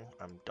 not missing.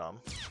 I'm dumb.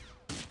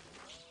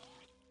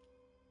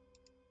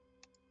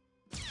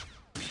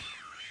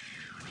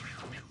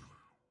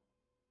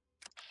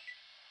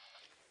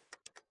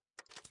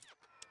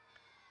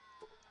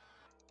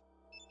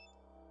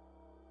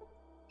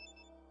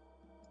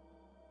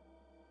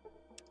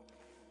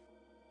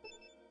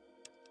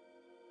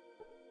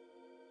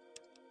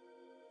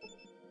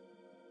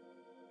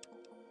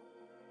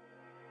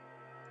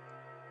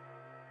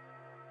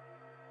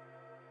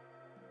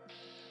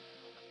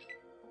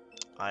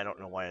 I don't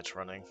know why it's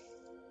running.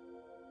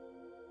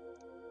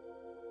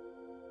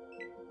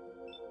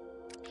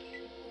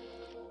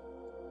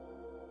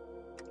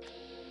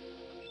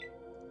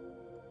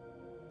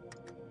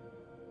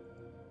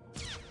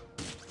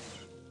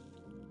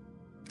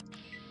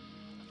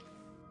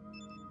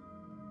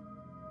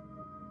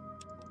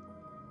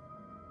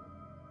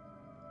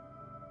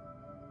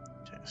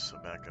 Okay, so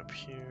back up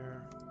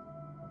here.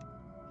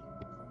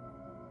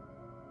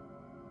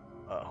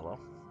 Hello?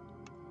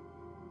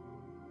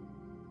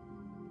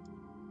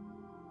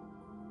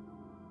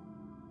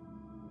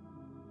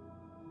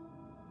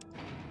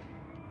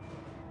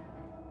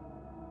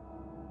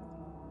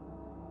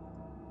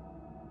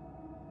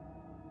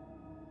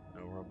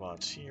 No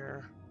robots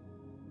here.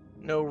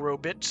 No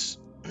robits.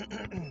 Okay,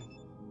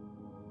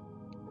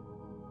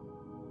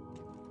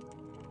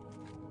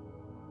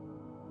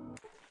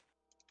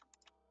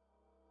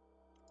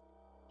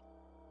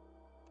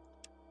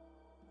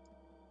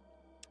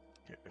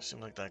 it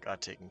seemed like that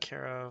got taken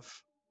care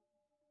of.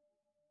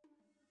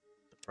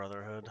 The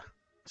Brotherhood.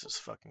 This is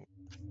fucking...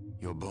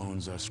 Your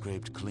bones are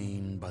scraped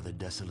clean by the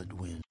desolate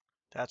wind.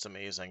 That's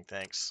amazing,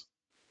 thanks.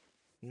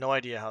 No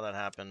idea how that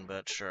happened,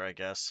 but sure, I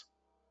guess.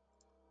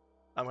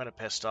 I'm kinda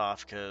pissed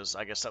off, because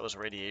I guess that was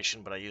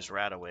radiation, but I used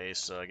Radaway,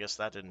 so I guess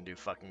that didn't do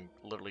fucking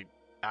literally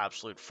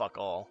absolute fuck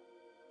all.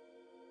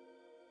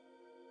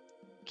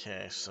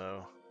 Okay,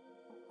 so...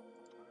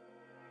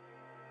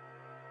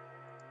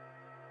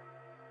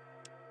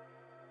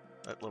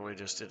 that literally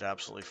just did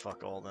absolutely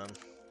fuck all then.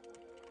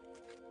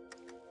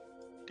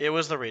 It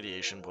was the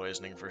radiation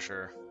poisoning for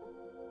sure.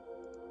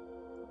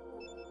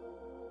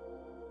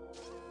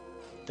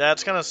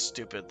 That's kind of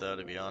stupid though,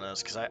 to be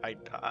honest, because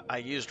I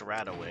used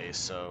Radaway,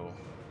 so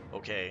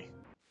okay.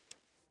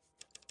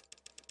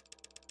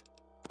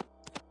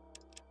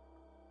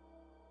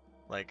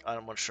 Like,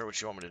 I'm not sure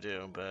what you want me to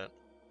do, but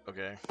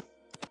okay.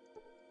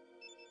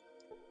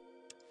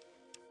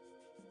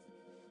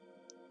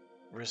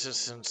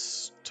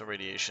 Resistance to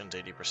radiation's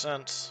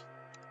 80%.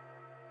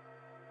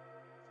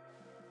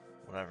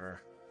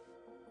 Whatever.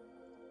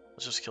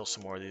 Let's just kill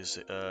some more of these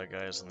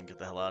guys and then get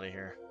the hell out of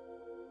here.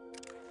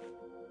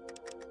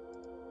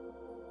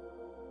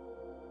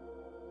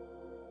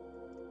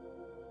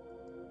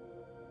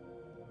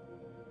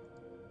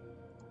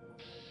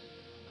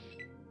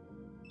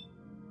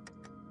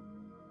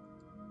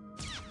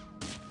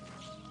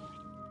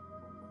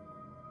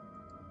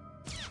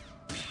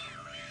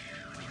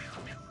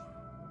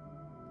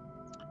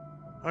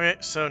 Okay,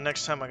 so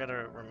next time I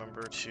gotta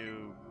remember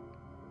to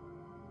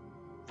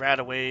rat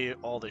away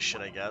all this shit,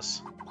 I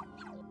guess.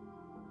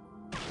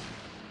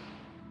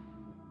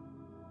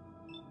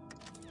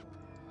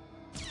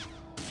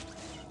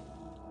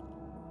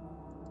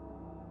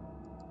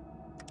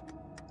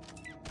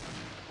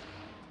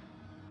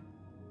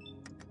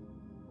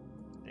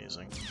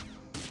 Amazing.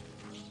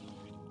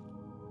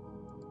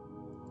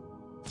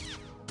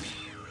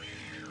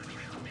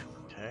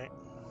 Okay.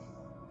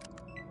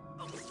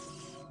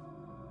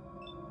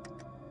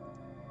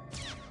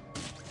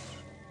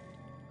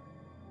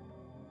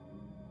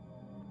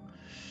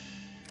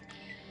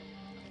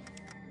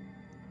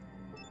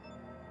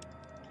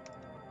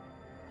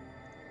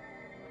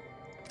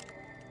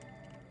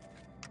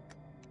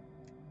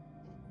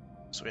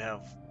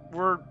 So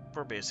we're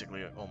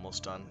basically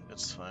almost done.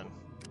 It's fine.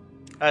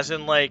 As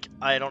in, like,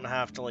 I don't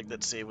have to, like,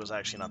 that save was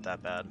actually not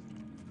that bad.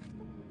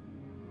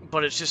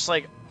 But it's just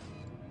like,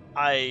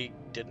 I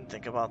didn't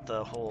think about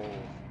the whole...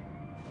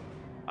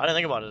 I didn't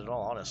think about it at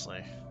all,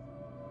 honestly.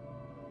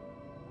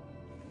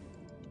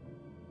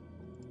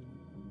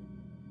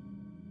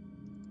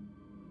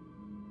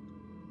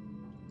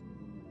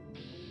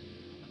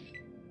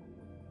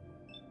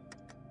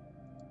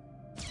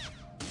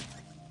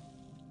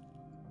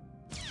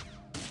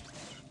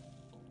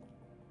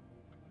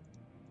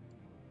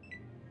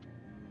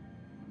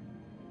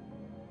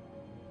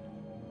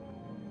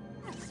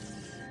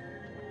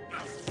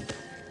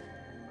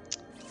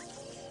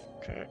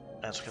 Okay,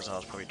 that's because I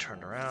was probably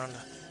turned around.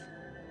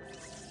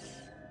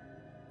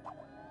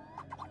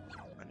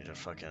 I need to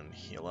fucking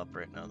heal up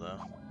right now,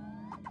 though.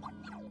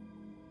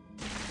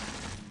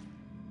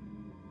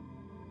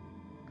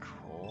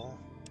 Cool.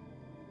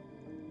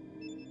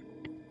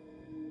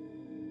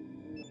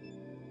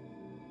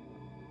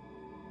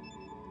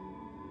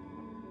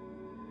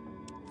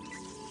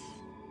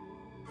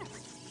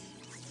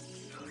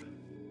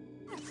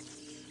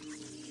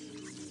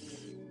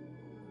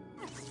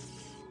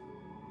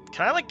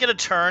 Can I, like, get a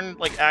turn?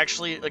 Like,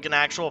 actually, like, an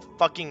actual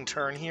fucking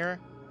turn here?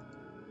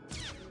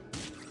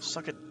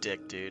 Suck a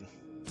dick, dude.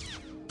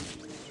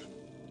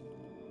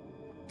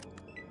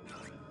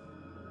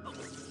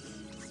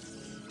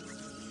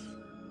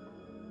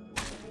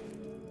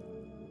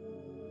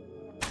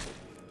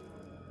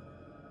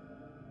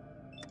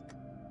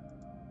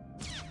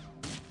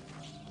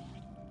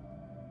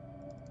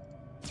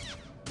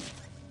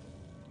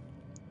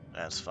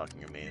 That's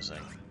fucking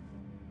amazing.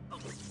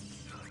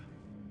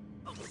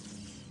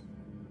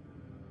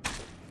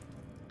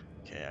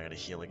 Okay, I gotta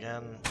heal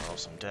again, or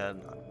else I'm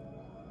dead.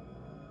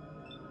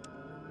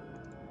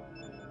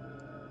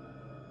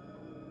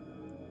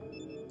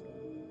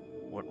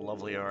 What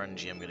lovely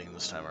RNG I'm getting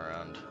this time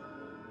around.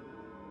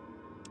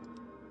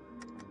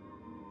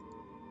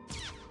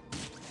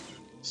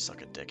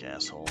 Suck a dick,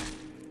 asshole.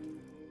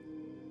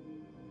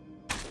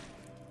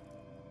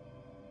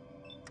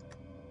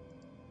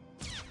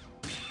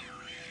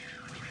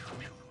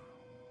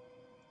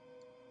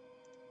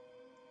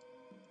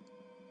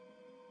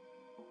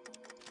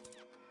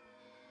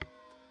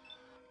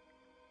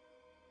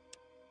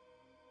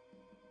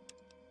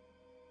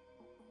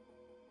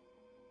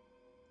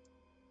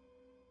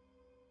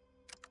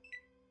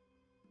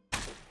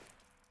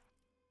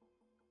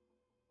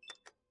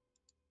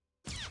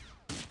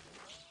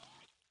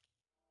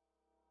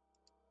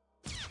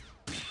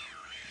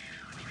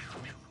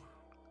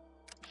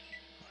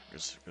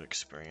 It's a good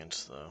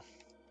experience, though.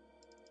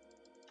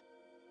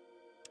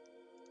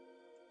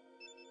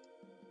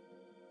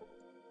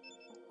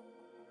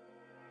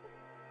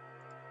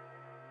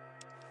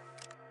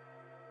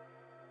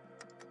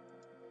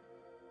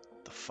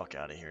 Get the fuck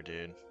out of here,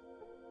 dude.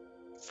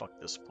 Fuck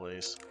this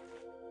place.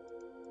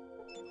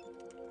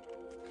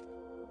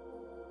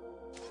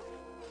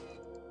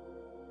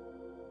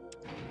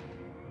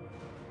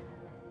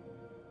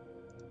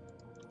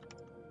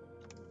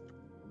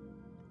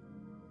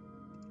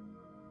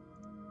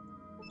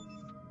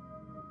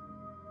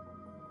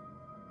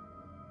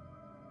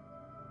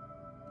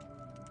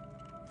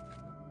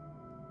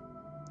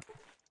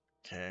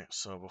 Okay,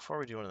 so before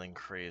we do anything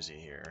crazy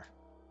here...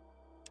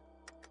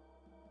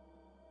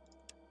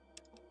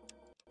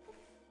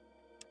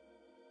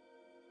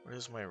 What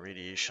is my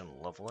radiation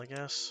level, I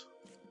guess?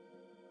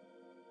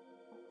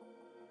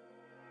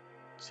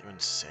 Does it even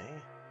say?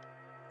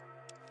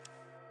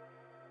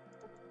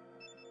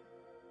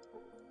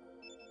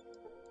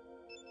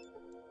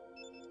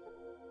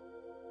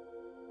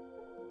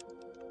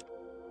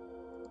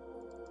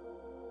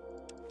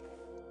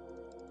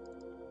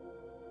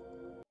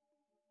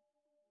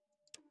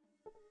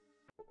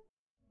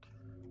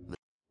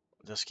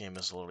 This game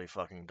is literally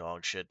fucking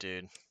dog shit,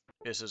 dude.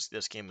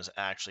 This game is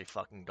actually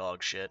fucking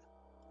dog shit.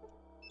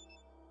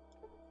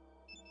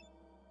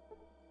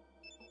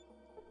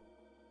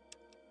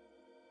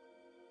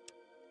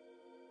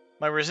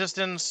 My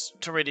resistance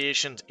to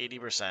radiation is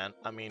 80%.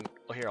 I mean,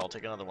 well, here, I'll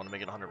take another one to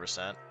make it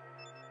 100%.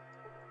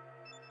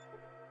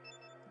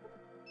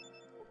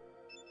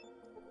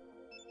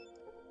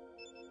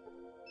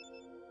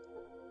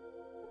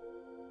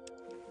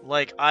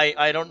 Like,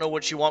 I don't know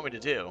what you want me to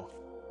do.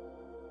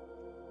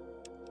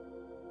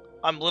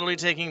 I'm literally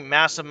taking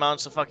massive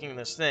amounts of fucking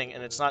this thing,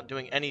 and it's not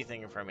doing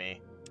anything for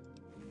me.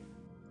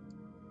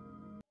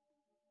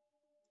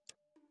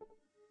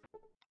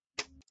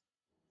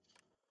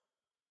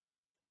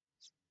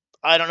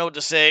 I don't know what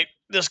to say.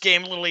 This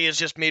game literally is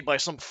just made by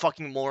some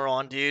fucking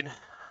moron, dude.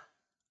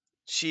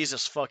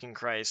 Jesus fucking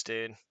Christ,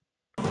 dude.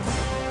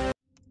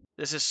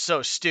 This is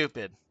so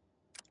stupid.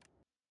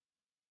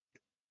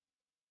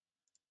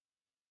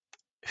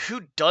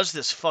 Who does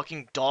this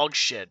fucking dog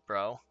shit,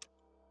 bro?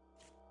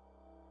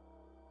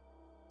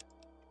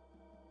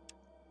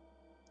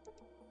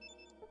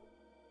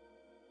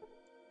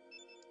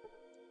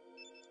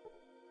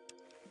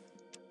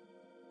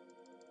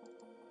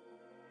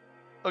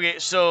 Okay,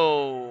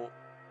 so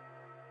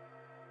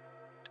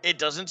it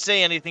doesn't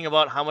say anything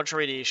about how much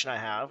radiation I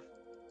have.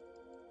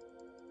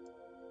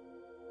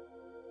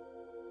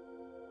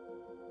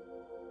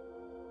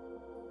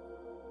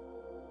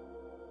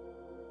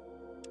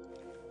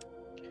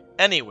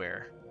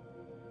 Anywhere.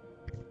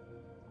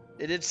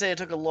 It did say I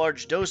took a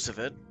large dose of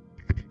it.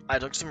 I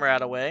took some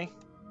rat away.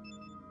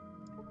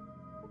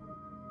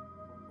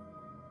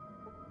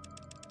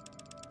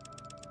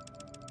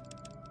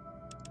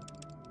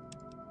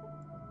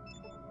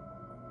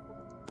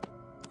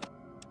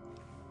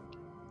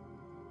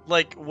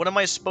 Like, what am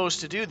I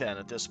supposed to do then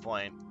at this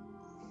point?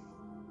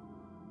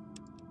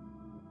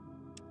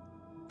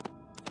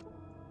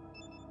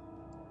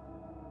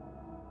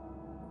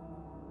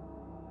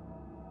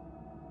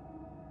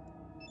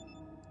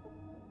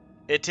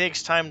 It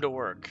takes time to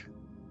work.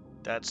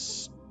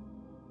 That's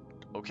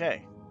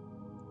okay.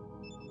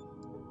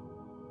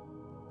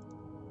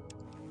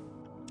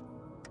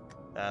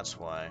 That's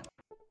why.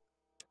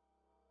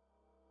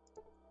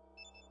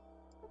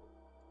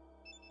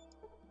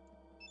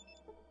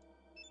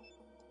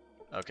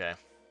 Okay.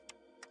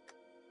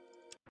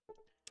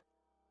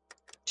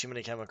 Too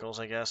many chemicals,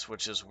 I guess,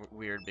 which is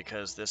weird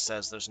because this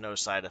says there's no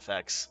side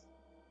effects.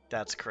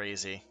 That's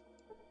crazy.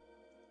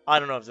 I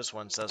don't know if this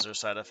one says there's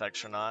side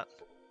effects or not.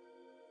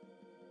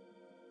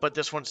 But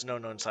this one's no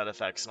known side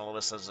effects, and all of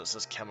this says it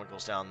says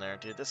chemicals down there.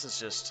 Dude, this is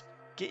just...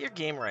 Get your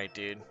game right,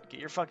 dude. Get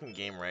your fucking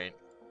game right.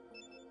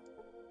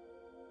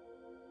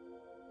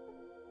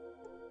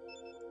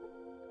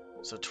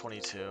 So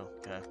 22,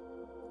 okay.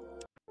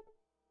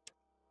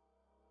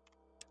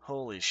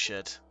 Holy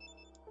shit.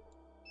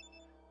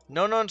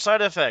 No known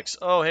side effects.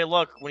 Oh, hey,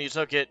 look, when you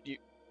took it, you...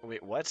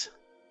 Wait, what?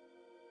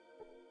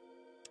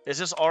 Is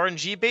this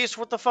RNG based?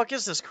 What the fuck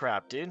is this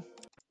crap, dude?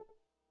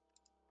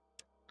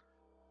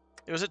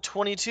 It was at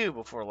 22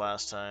 before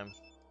last time.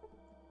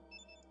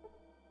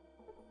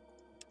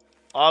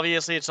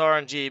 Obviously, it's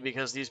RNG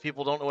because these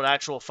people don't know what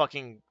actual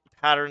fucking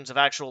patterns of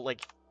actual,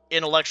 like,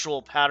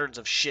 intellectual patterns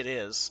of shit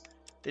is.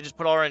 They just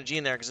put RNG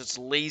in there because it's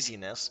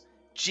laziness.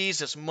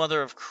 Jesus,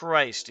 mother of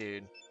Christ,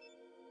 dude.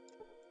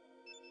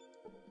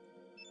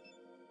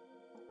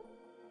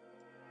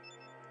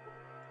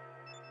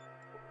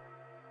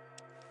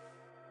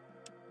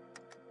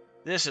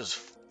 This is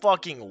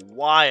fucking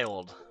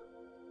wild.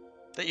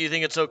 That you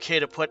think it's okay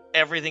to put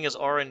everything as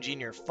RNG in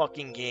your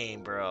fucking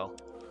game, bro.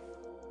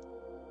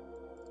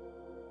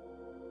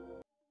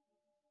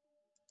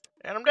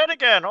 And I'm dead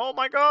again. Oh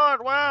my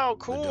god. Wow,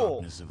 cool. The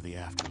darkness of the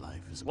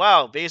afterlife is...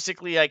 Wow,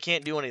 basically I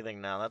can't do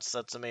anything now.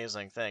 That's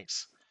amazing.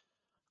 Thanks.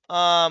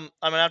 I'm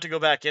gonna have to go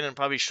back in and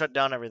probably shut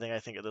down everything, I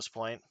think, at this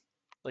point.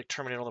 Like,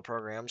 terminate all the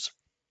programs.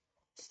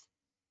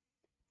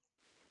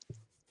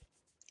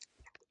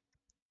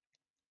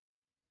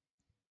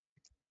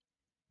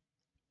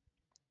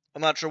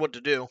 I'm not sure what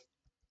to do.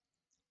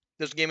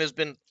 This game has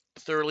been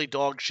thoroughly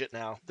dog shit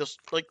now. This,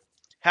 like,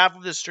 half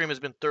of this stream has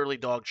been thoroughly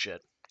dog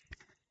shit.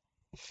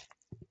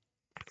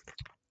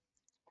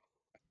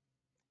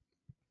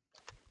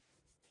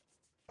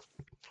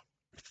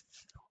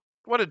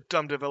 Why do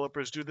dumb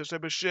developers do this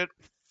type of shit?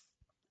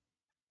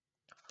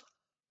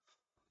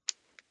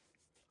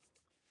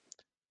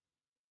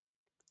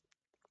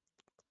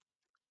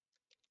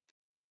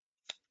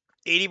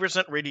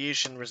 %80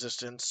 radiation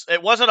resistance.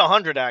 It was at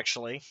 100,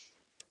 actually.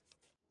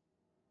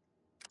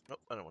 Nope,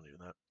 I don't want to do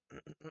that.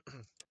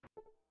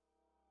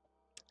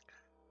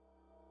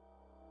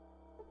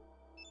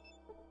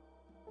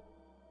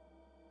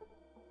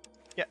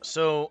 Yeah,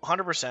 so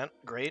 100%.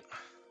 Great.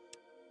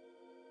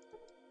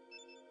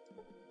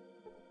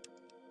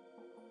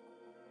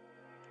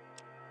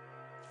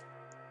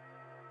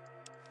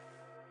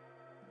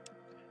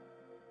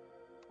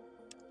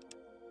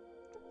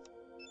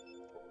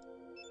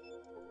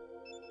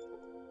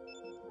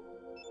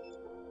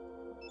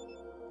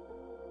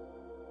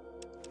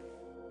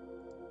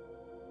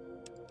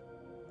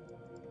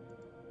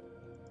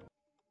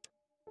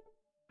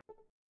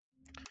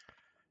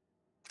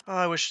 Oh,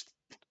 I wish...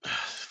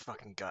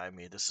 fucking guy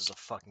made this is a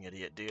fucking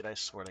idiot, dude. I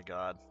swear to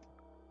God.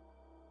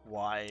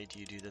 Why do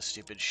you do this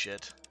stupid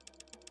shit?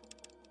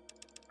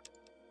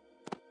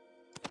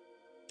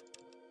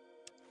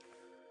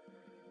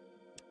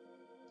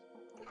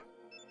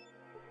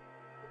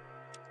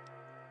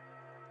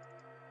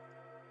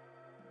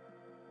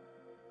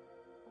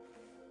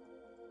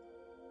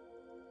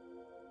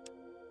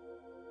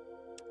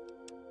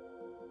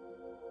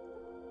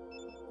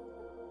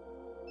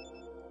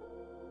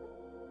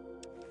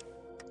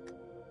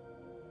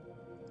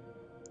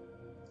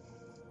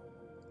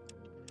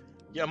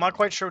 Yeah, I'm not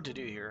quite sure what to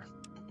do here.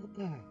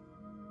 Go.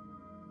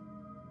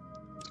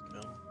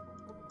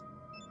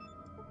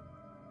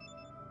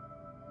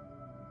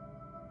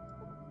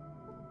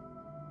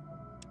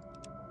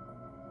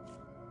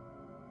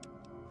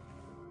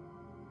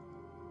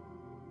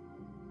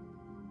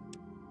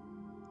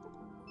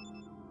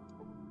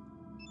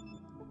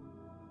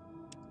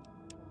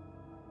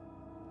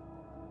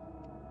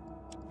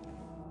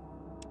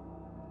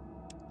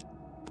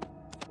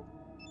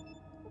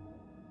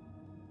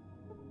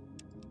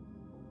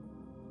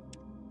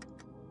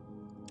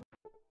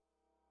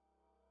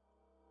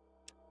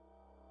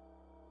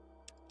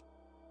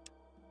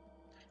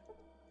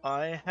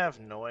 I have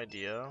no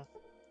idea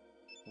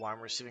why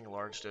I'm receiving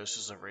large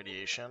doses of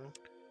radiation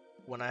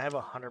when I have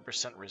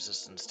 100%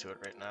 resistance to it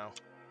right now.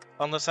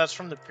 Unless that's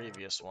from the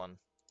previous one.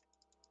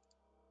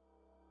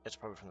 It's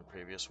probably from the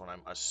previous one,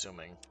 I'm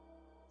assuming.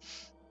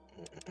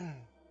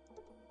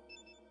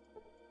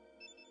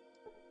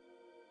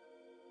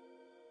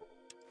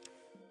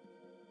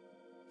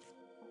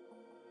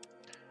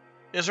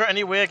 Is there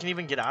any way I can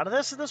even get out of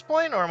this at this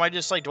point? Or am I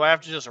just like, do I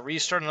have to just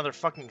restart another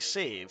fucking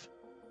save?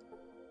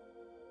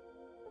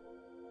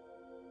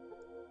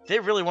 They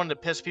really wanted to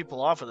piss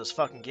people off with this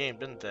fucking game,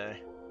 didn't they?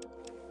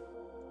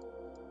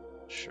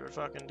 Sure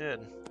fucking did.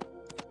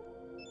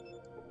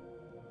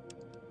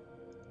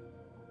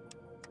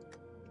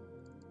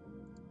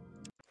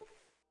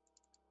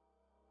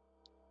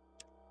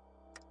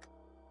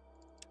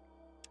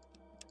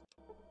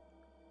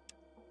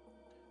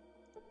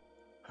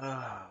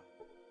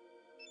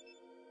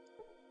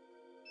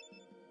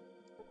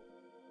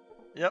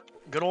 Yep,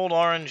 good old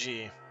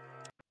RNG.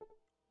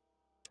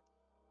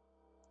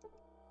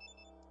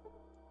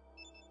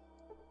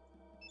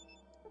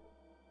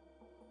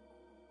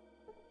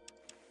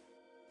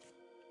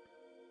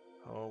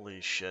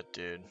 Holy shit,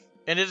 dude.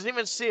 And it doesn't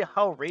even see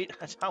how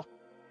how...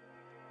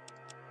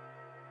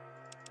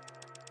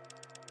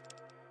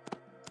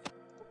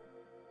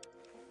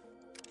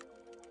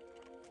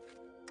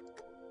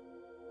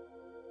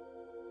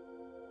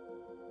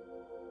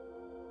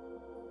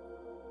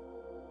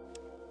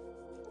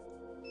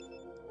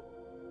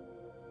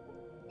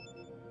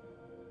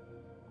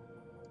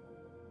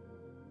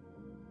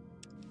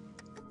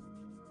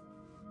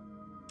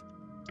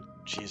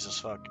 Jesus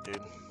fuck, dude.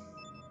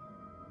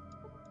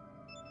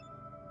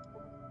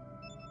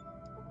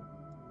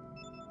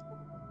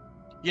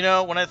 You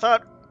know, when I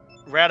thought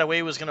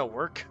RadAway was gonna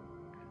work,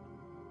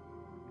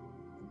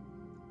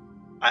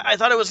 I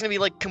thought it was gonna be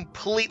like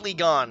completely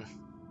gone.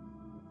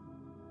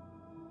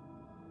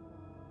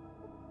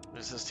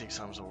 This takes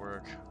time to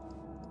work.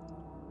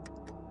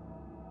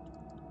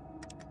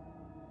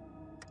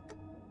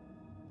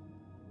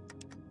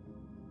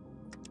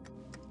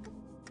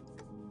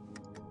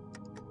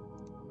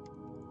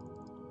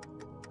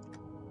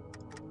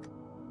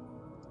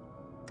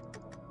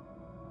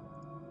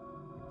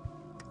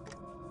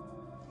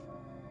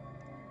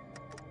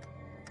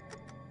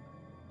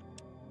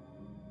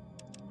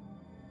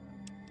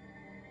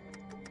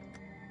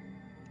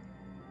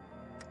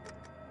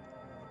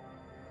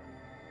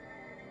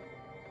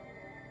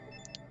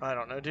 I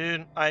don't know,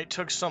 dude. I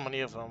took so many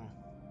of them.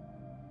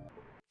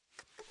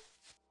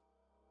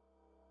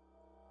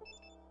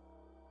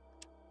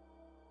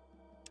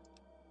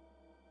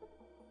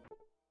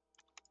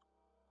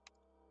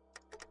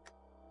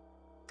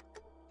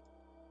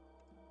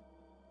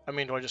 I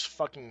mean, do I just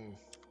fucking...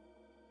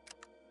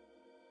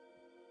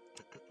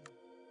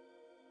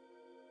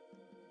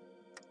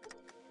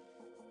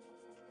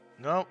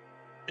 Nope.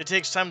 It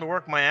takes time to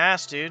work my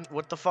ass, dude.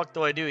 What the fuck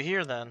do I do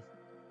here, then?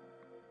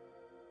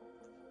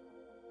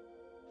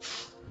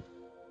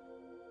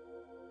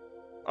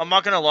 I'm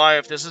not gonna lie,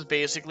 if this is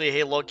basically,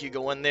 hey, look, you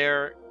go in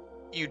there,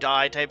 you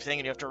die type thing,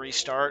 and you have to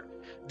restart,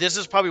 this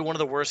is probably one of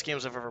the worst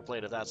games I've ever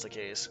played, if that's the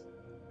case.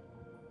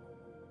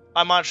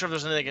 I'm not sure if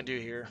there's anything I can do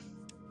here.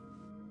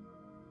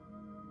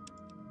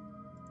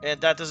 And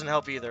that doesn't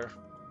help either.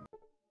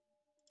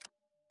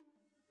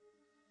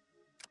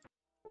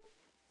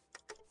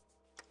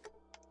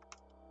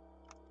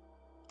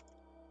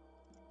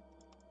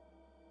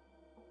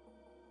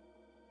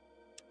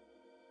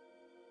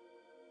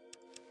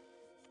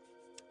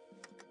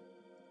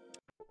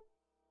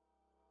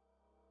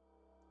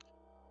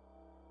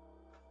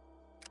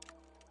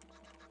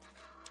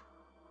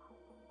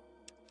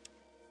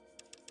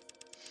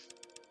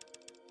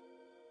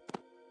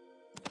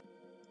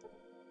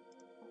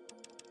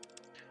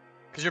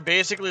 Because you're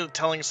basically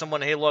telling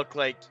someone, hey, look,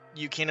 like,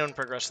 you can't even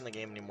progress in the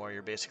game anymore.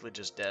 You're basically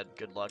just dead.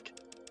 Good luck.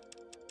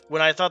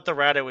 When I thought the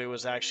RadAway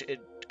was actually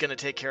going to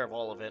take care of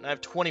all of it. And I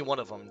have 21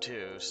 of them,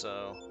 too,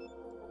 so...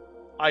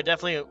 I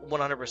definitely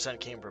 100%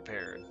 came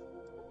prepared.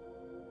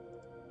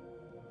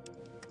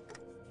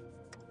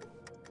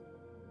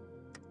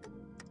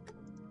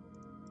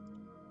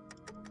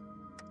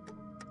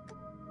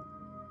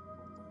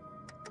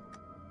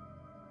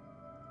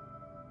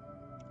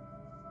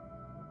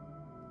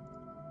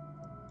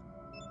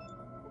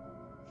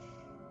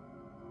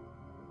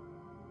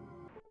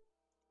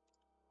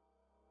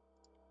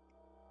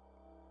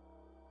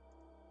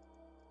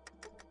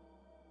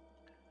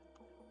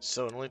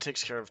 So it only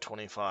takes care of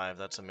 25.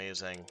 That's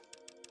amazing.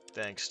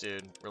 Thanks,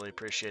 dude. Really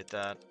appreciate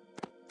that.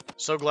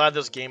 So glad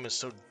this game is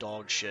so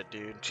dog shit,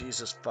 dude.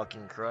 Jesus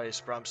fucking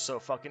Christ, bro. I'm so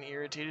fucking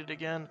irritated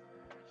again.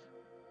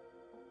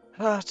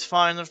 It's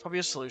fine. There's probably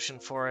a solution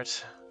for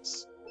it.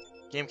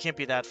 Game can't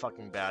be that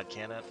fucking bad,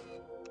 can it?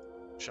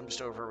 I'm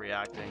just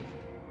overreacting.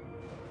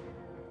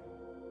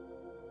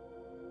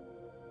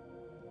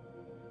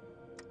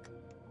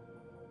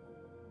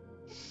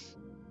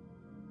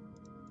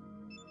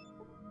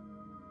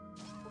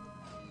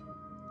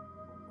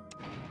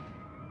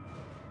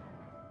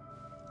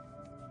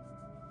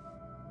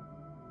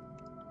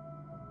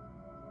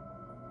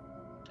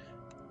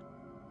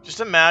 Just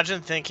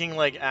imagine thinking,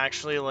 like,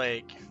 actually,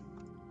 like...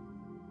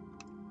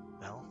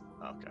 No?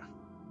 Okay.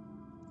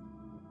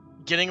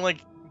 Getting, like,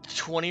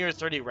 20 or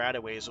 30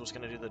 rataways was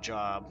gonna do the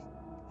job.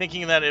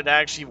 Thinking that it'd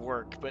actually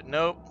work, but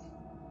nope.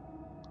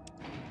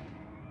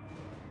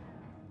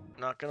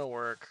 Not gonna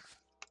work.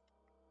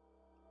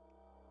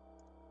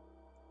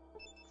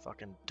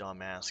 Fucking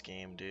dumbass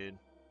game, dude.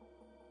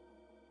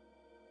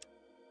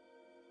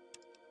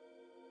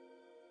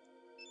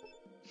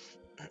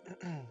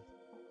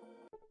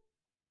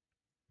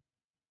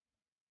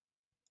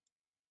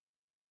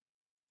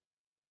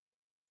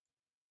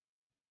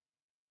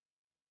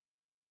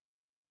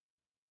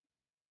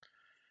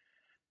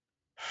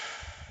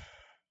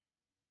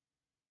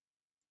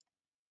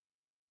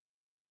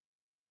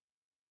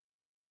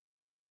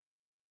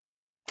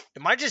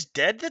 Am I just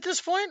dead at this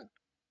point?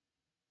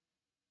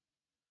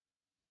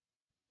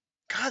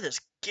 God, this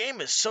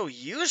game is so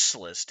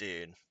useless,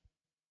 dude.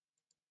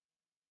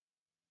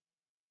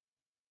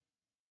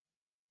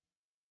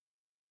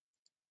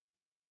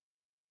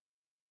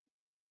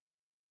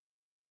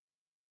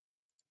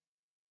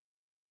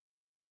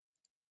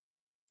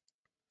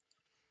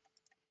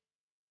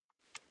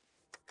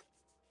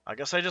 I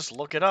guess I just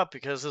look it up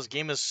because this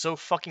game is so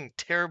fucking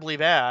terribly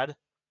bad.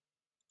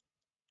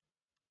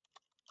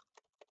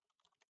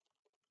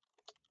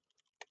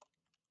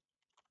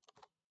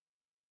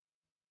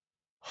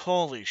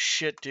 Holy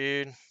shit,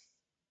 dude.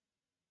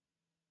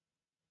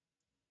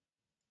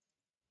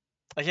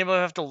 I can't believe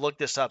I have to look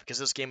this up because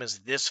this game is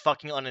this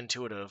fucking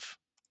unintuitive.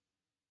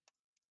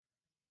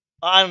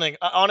 I don't think,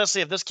 honestly,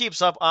 if this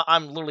keeps up,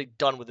 I'm literally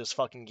done with this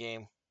fucking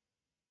game.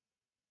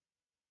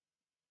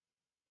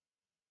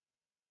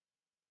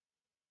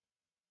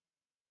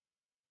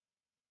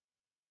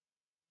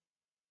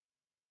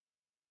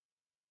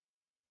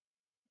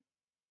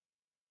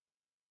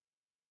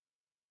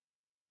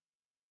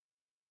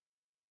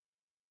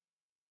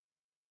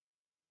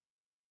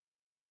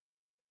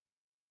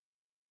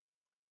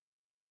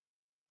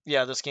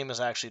 Yeah, this game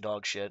is actually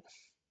dog shit.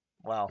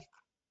 Wow.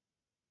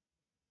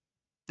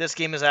 This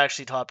game is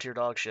actually top tier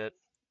dog shit.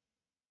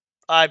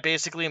 I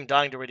basically am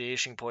dying to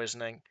radiation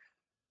poisoning.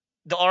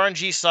 The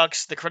RNG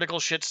sucks, the critical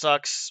shit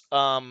sucks,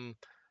 the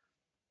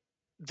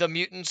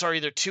mutants are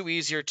either too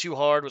easy or too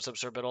hard with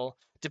Subsorbital,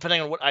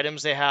 depending on what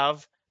items they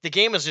have. The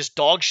game is just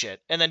dog shit,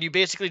 and then you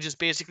basically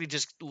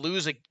just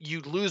lose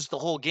the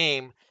whole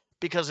game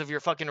because of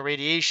your fucking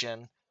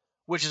radiation,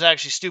 which is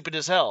actually stupid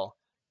as hell.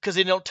 Because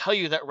they don't tell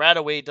you that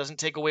Radaway doesn't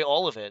take away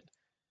all of it.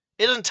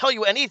 It doesn't tell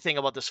you anything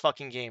about this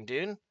fucking game,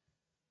 dude.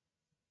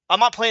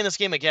 I'm not playing this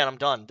game again. I'm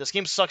done. This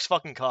game sucks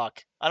fucking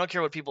cock. I don't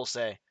care what people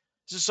say.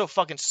 This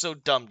is so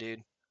dumb,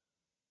 dude.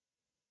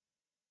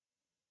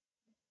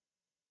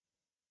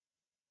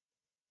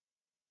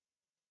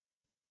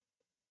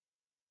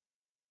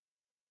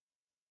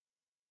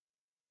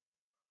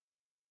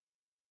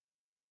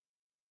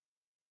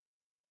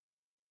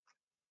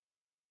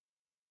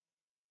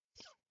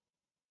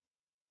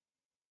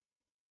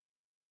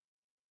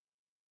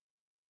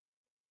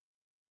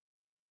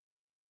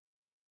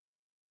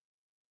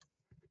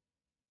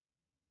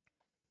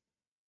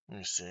 Let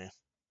me see.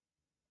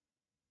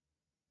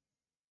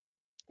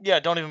 Yeah,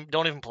 don't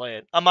even play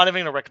it. I'm not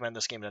even gonna recommend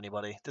this game to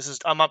anybody.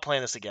 I'm not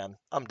playing this again.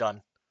 I'm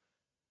done.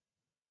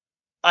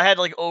 I had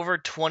like over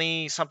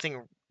 20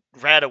 something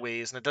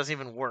rataways and it doesn't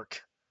even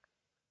work.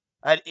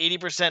 I had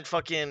 80%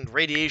 fucking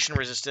radiation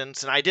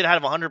resistance and I did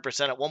have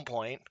 100% at one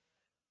point.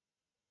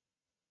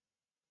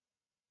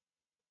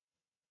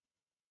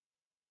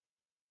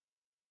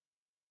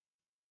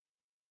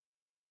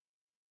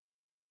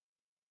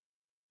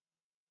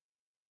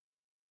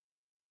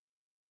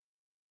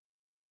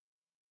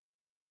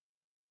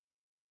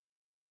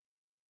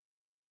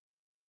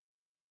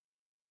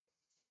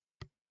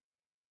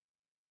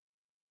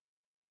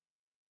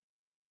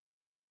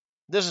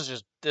 This is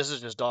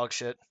just dog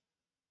shit.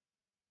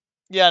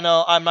 Yeah,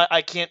 no,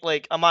 I can't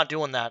like I'm not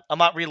doing that. I'm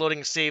not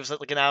reloading saves at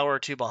like an hour or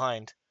two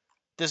behind.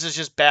 This is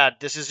just bad.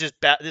 This is just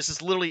bad. This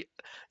is literally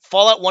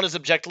Fallout 1 is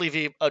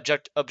objectively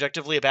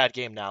a bad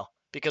game now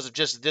because of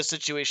just this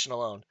situation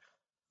alone.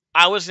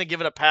 I was gonna give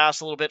it a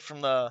pass a little bit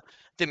from the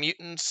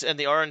mutants and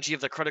the RNG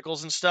of the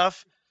criticals and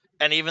stuff,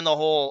 and even the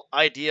whole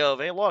idea of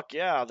hey look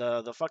yeah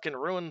the fucking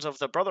ruins of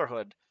the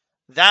Brotherhood,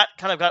 that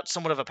kind of got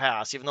somewhat of a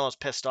pass even though I was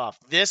pissed off.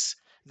 This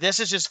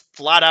is just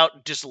flat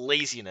out just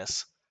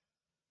laziness.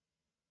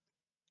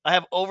 I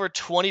have over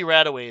 20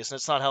 Radaways, and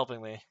it's not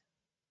helping me.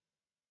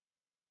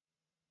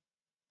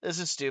 This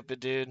is stupid,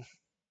 dude.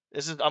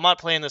 I'm not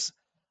playing this.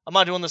 I'm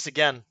not doing this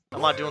again.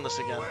 I'm not doing this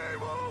again.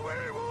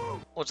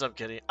 What's up,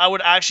 Kitty? I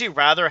would actually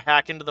rather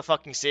hack into the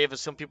fucking save,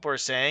 as some people are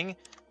saying,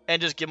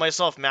 and just give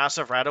myself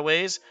massive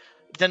Radaways,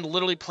 than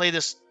literally play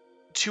this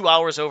 2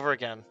 hours over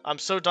again. I'm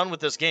so done with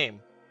this game.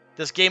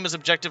 This game is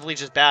objectively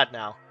just bad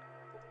now.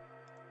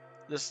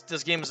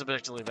 This game is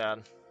objectively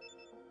bad.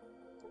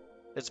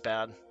 It's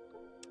bad.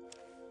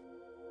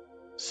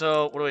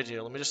 So, what do I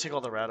do? Let me just take all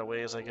the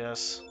Radaways, I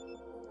guess.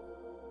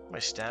 My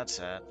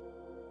stats at?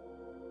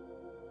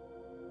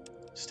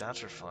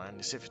 Stats are fine.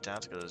 You see if your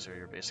stats goes or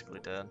you're basically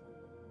dead.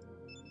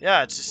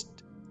 Yeah, it's just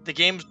the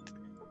game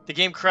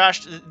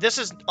crashed. This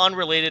is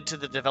unrelated to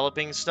the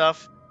developing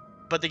stuff,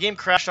 but the game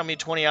crashed on me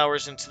 20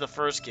 hours into the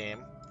first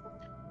game.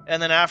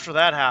 And then after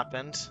that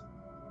happened,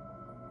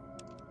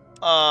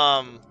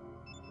 I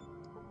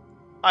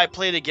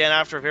played again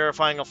after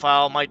verifying a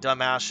file. My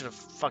dumbass should have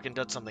fucking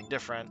done something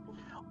different.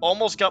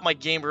 Almost got my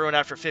game ruined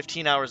after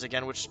 15 hours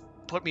again, which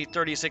put me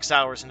 36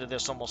 hours into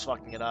this, almost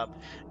fucking it up.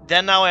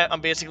 Then now I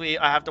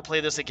have to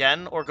play this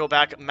again or go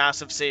back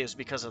massive saves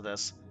because of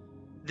this.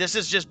 This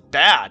is just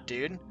bad,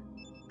 dude.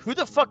 Who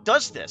the fuck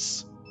does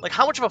this? Like,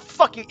 how much of a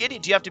fucking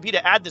idiot do you have to be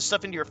to add this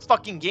stuff into your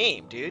fucking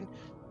game, dude?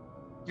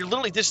 You're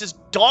literally, this is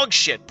dog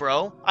shit,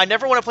 bro. I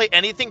never want to play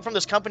anything from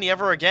this company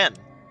ever again.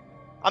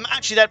 I'm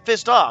actually that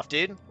pissed off,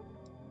 dude.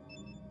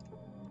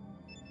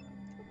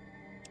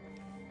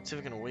 Let's see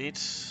if we can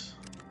wait.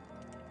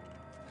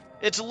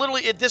 It's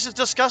literally, this is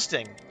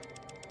disgusting.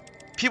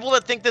 People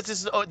that think that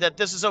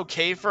this is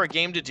okay for a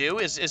game to do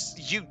is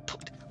you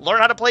learn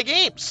how to play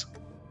games.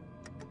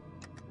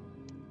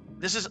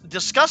 This is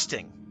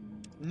disgusting.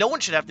 No one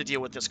should have to deal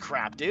with this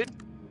crap, dude.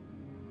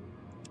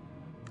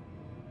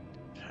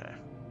 Okay.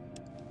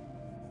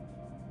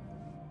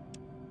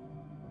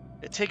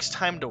 It takes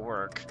time to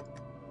work.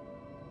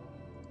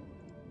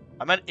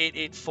 I'm at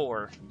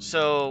 884.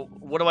 So,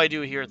 what do I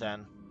do here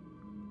then?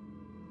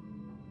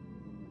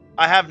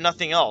 I have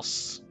nothing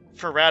else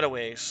for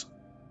Radaways.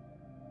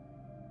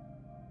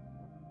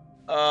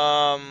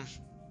 Let's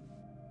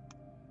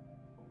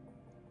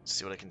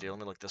see what I can do. Let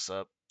me look this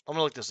up. I'm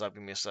gonna look this up.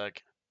 Give me a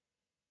sec.